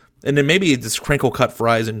better, and then maybe this crinkle cut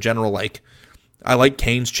fries in general. Like, I like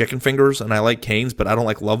Cane's chicken fingers, and I like Cane's, but I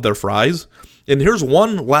don't love their fries. And here's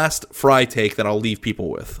one last fry take that I'll leave people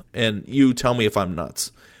with, and you tell me if I'm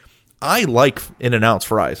nuts. I like In-N-Out's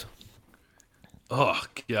fries. Oh,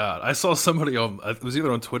 God. I saw somebody it was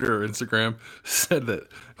either on Twitter or Instagram, said that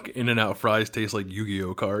In-N-Out fries taste like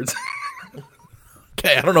Yu-Gi-Oh cards.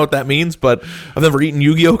 Okay, I don't know what that means, but I've never eaten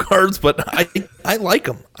Yu-Gi-Oh cards, but I like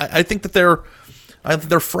them. I think that they're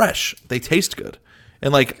fresh. They taste good.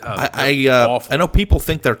 And I know people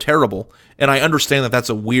think they're terrible, and I understand that that's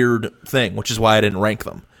a weird thing, which is why I didn't rank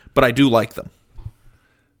them. But I do like them.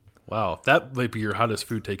 Wow, that might be your hottest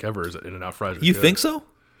food take ever, is In-N-Out fries. You think so?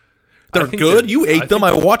 They're good? You ate them.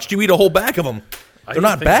 I watched you eat a whole bag of them. They're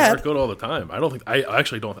not bad. They're good all the time. I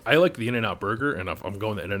actually don't. I like the In-N-Out burger, and if I'm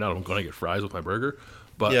going to In-N-Out, I'm going to get fries with my burger.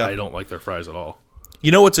 But I don't like their fries at all.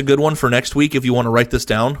 You know what's a good one for next week if you want to write this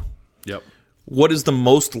down? Yep. What is the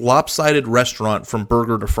most lopsided restaurant from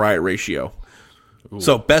burger to fry ratio? Ooh.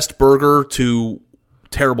 So best burger to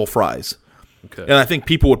terrible fries. Okay. And I think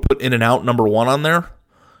people would put In-N-Out number 1 on there,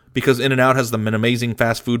 because In-N-Out has an amazing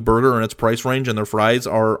fast food burger in its price range, and their fries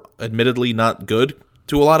are admittedly not good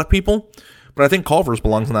to a lot of people. But I think Culver's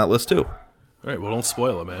belongs on that list too. All right, well, don't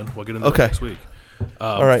spoil it, man. We'll get into that next week.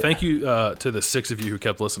 All right. Thank you to the 6 of you who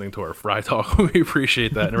kept listening to our fry talk. We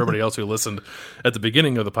appreciate that. And everybody else who listened at the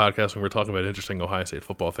beginning of the podcast when we were talking about interesting Ohio State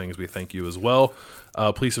football things, we thank you as well.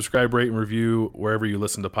 Please subscribe, rate, and review wherever you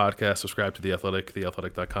listen to podcasts. Subscribe to The Athletic,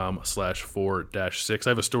 theathletic.com/4-6. I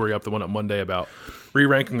have a story up the one up Monday about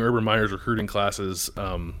re-ranking Urban Meyer's recruiting classes,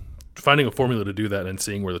 finding a formula to do that and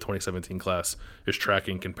seeing where the 2017 class is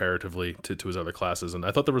tracking comparatively to his other classes. And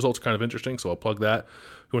I thought the results were kind of interesting, so I'll plug that.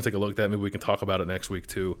 If you want to take a look at that, maybe we can talk about it next week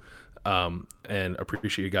too. And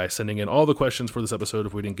appreciate you guys sending in all the questions for this episode.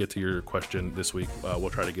 If we didn't get to your question this week, we'll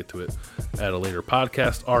try to get to it at a later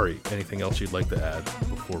podcast. Ari, anything else you'd like to add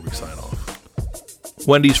before we sign off?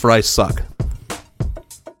 Wendy's fries suck.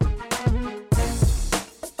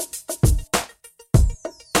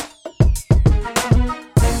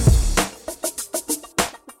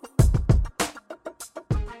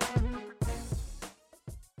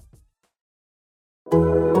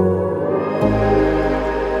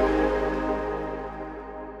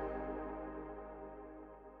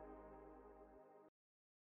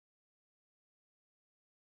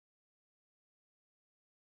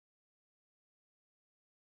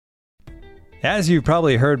 As you've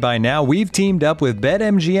probably heard by now, we've teamed up with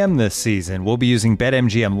BetMGM this season. We'll be using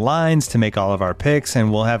BetMGM lines to make all of our picks,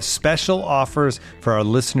 and we'll have special offers for our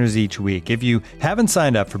listeners each week. If you haven't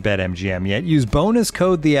signed up for BetMGM yet, use bonus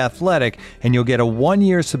code The Athletic, and you'll get a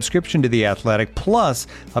 1-year subscription to The Athletic, plus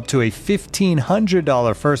up to a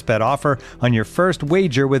 $1,500 first bet offer on your first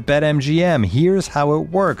wager with BetMGM. Here's how it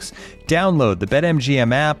works. Download the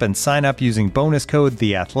BetMGM app and sign up using bonus code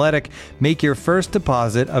The Athletic. Make your first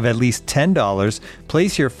deposit of at least $10.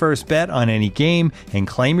 Place your first bet on any game and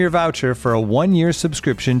claim your voucher for a 1-year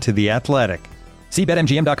subscription to The Athletic. See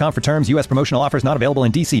BetMGM.com for terms. U.S. promotional offers not available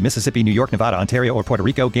in D.C., Mississippi, New York, Nevada, Ontario, or Puerto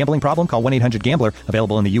Rico. Gambling problem? Call 1-800-GAMBLER.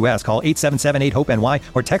 Available in the U.S. Call 877-8-HOPE-NY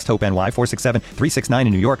or text HOPE-NY 467-369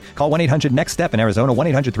 in New York. Call 1-800-NEXT-STEP in Arizona.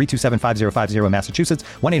 1-800-327-5050 in Massachusetts.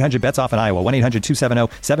 1-800-BETS-OFF in Iowa.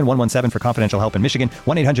 1-800-270-7117 for confidential help in Michigan.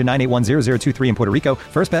 1-800-981-0023 in Puerto Rico.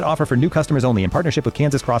 First bet offer for new customers only in partnership with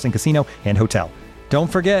Kansas Crossing Casino and Hotel. Don't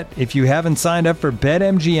forget, if you haven't signed up for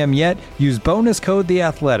BetMGM yet, use bonus code The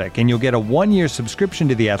Athletic, and you'll get a 1-year subscription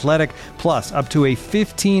to The Athletic, plus up to a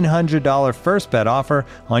 $1,500 first bet offer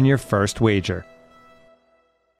on your first wager.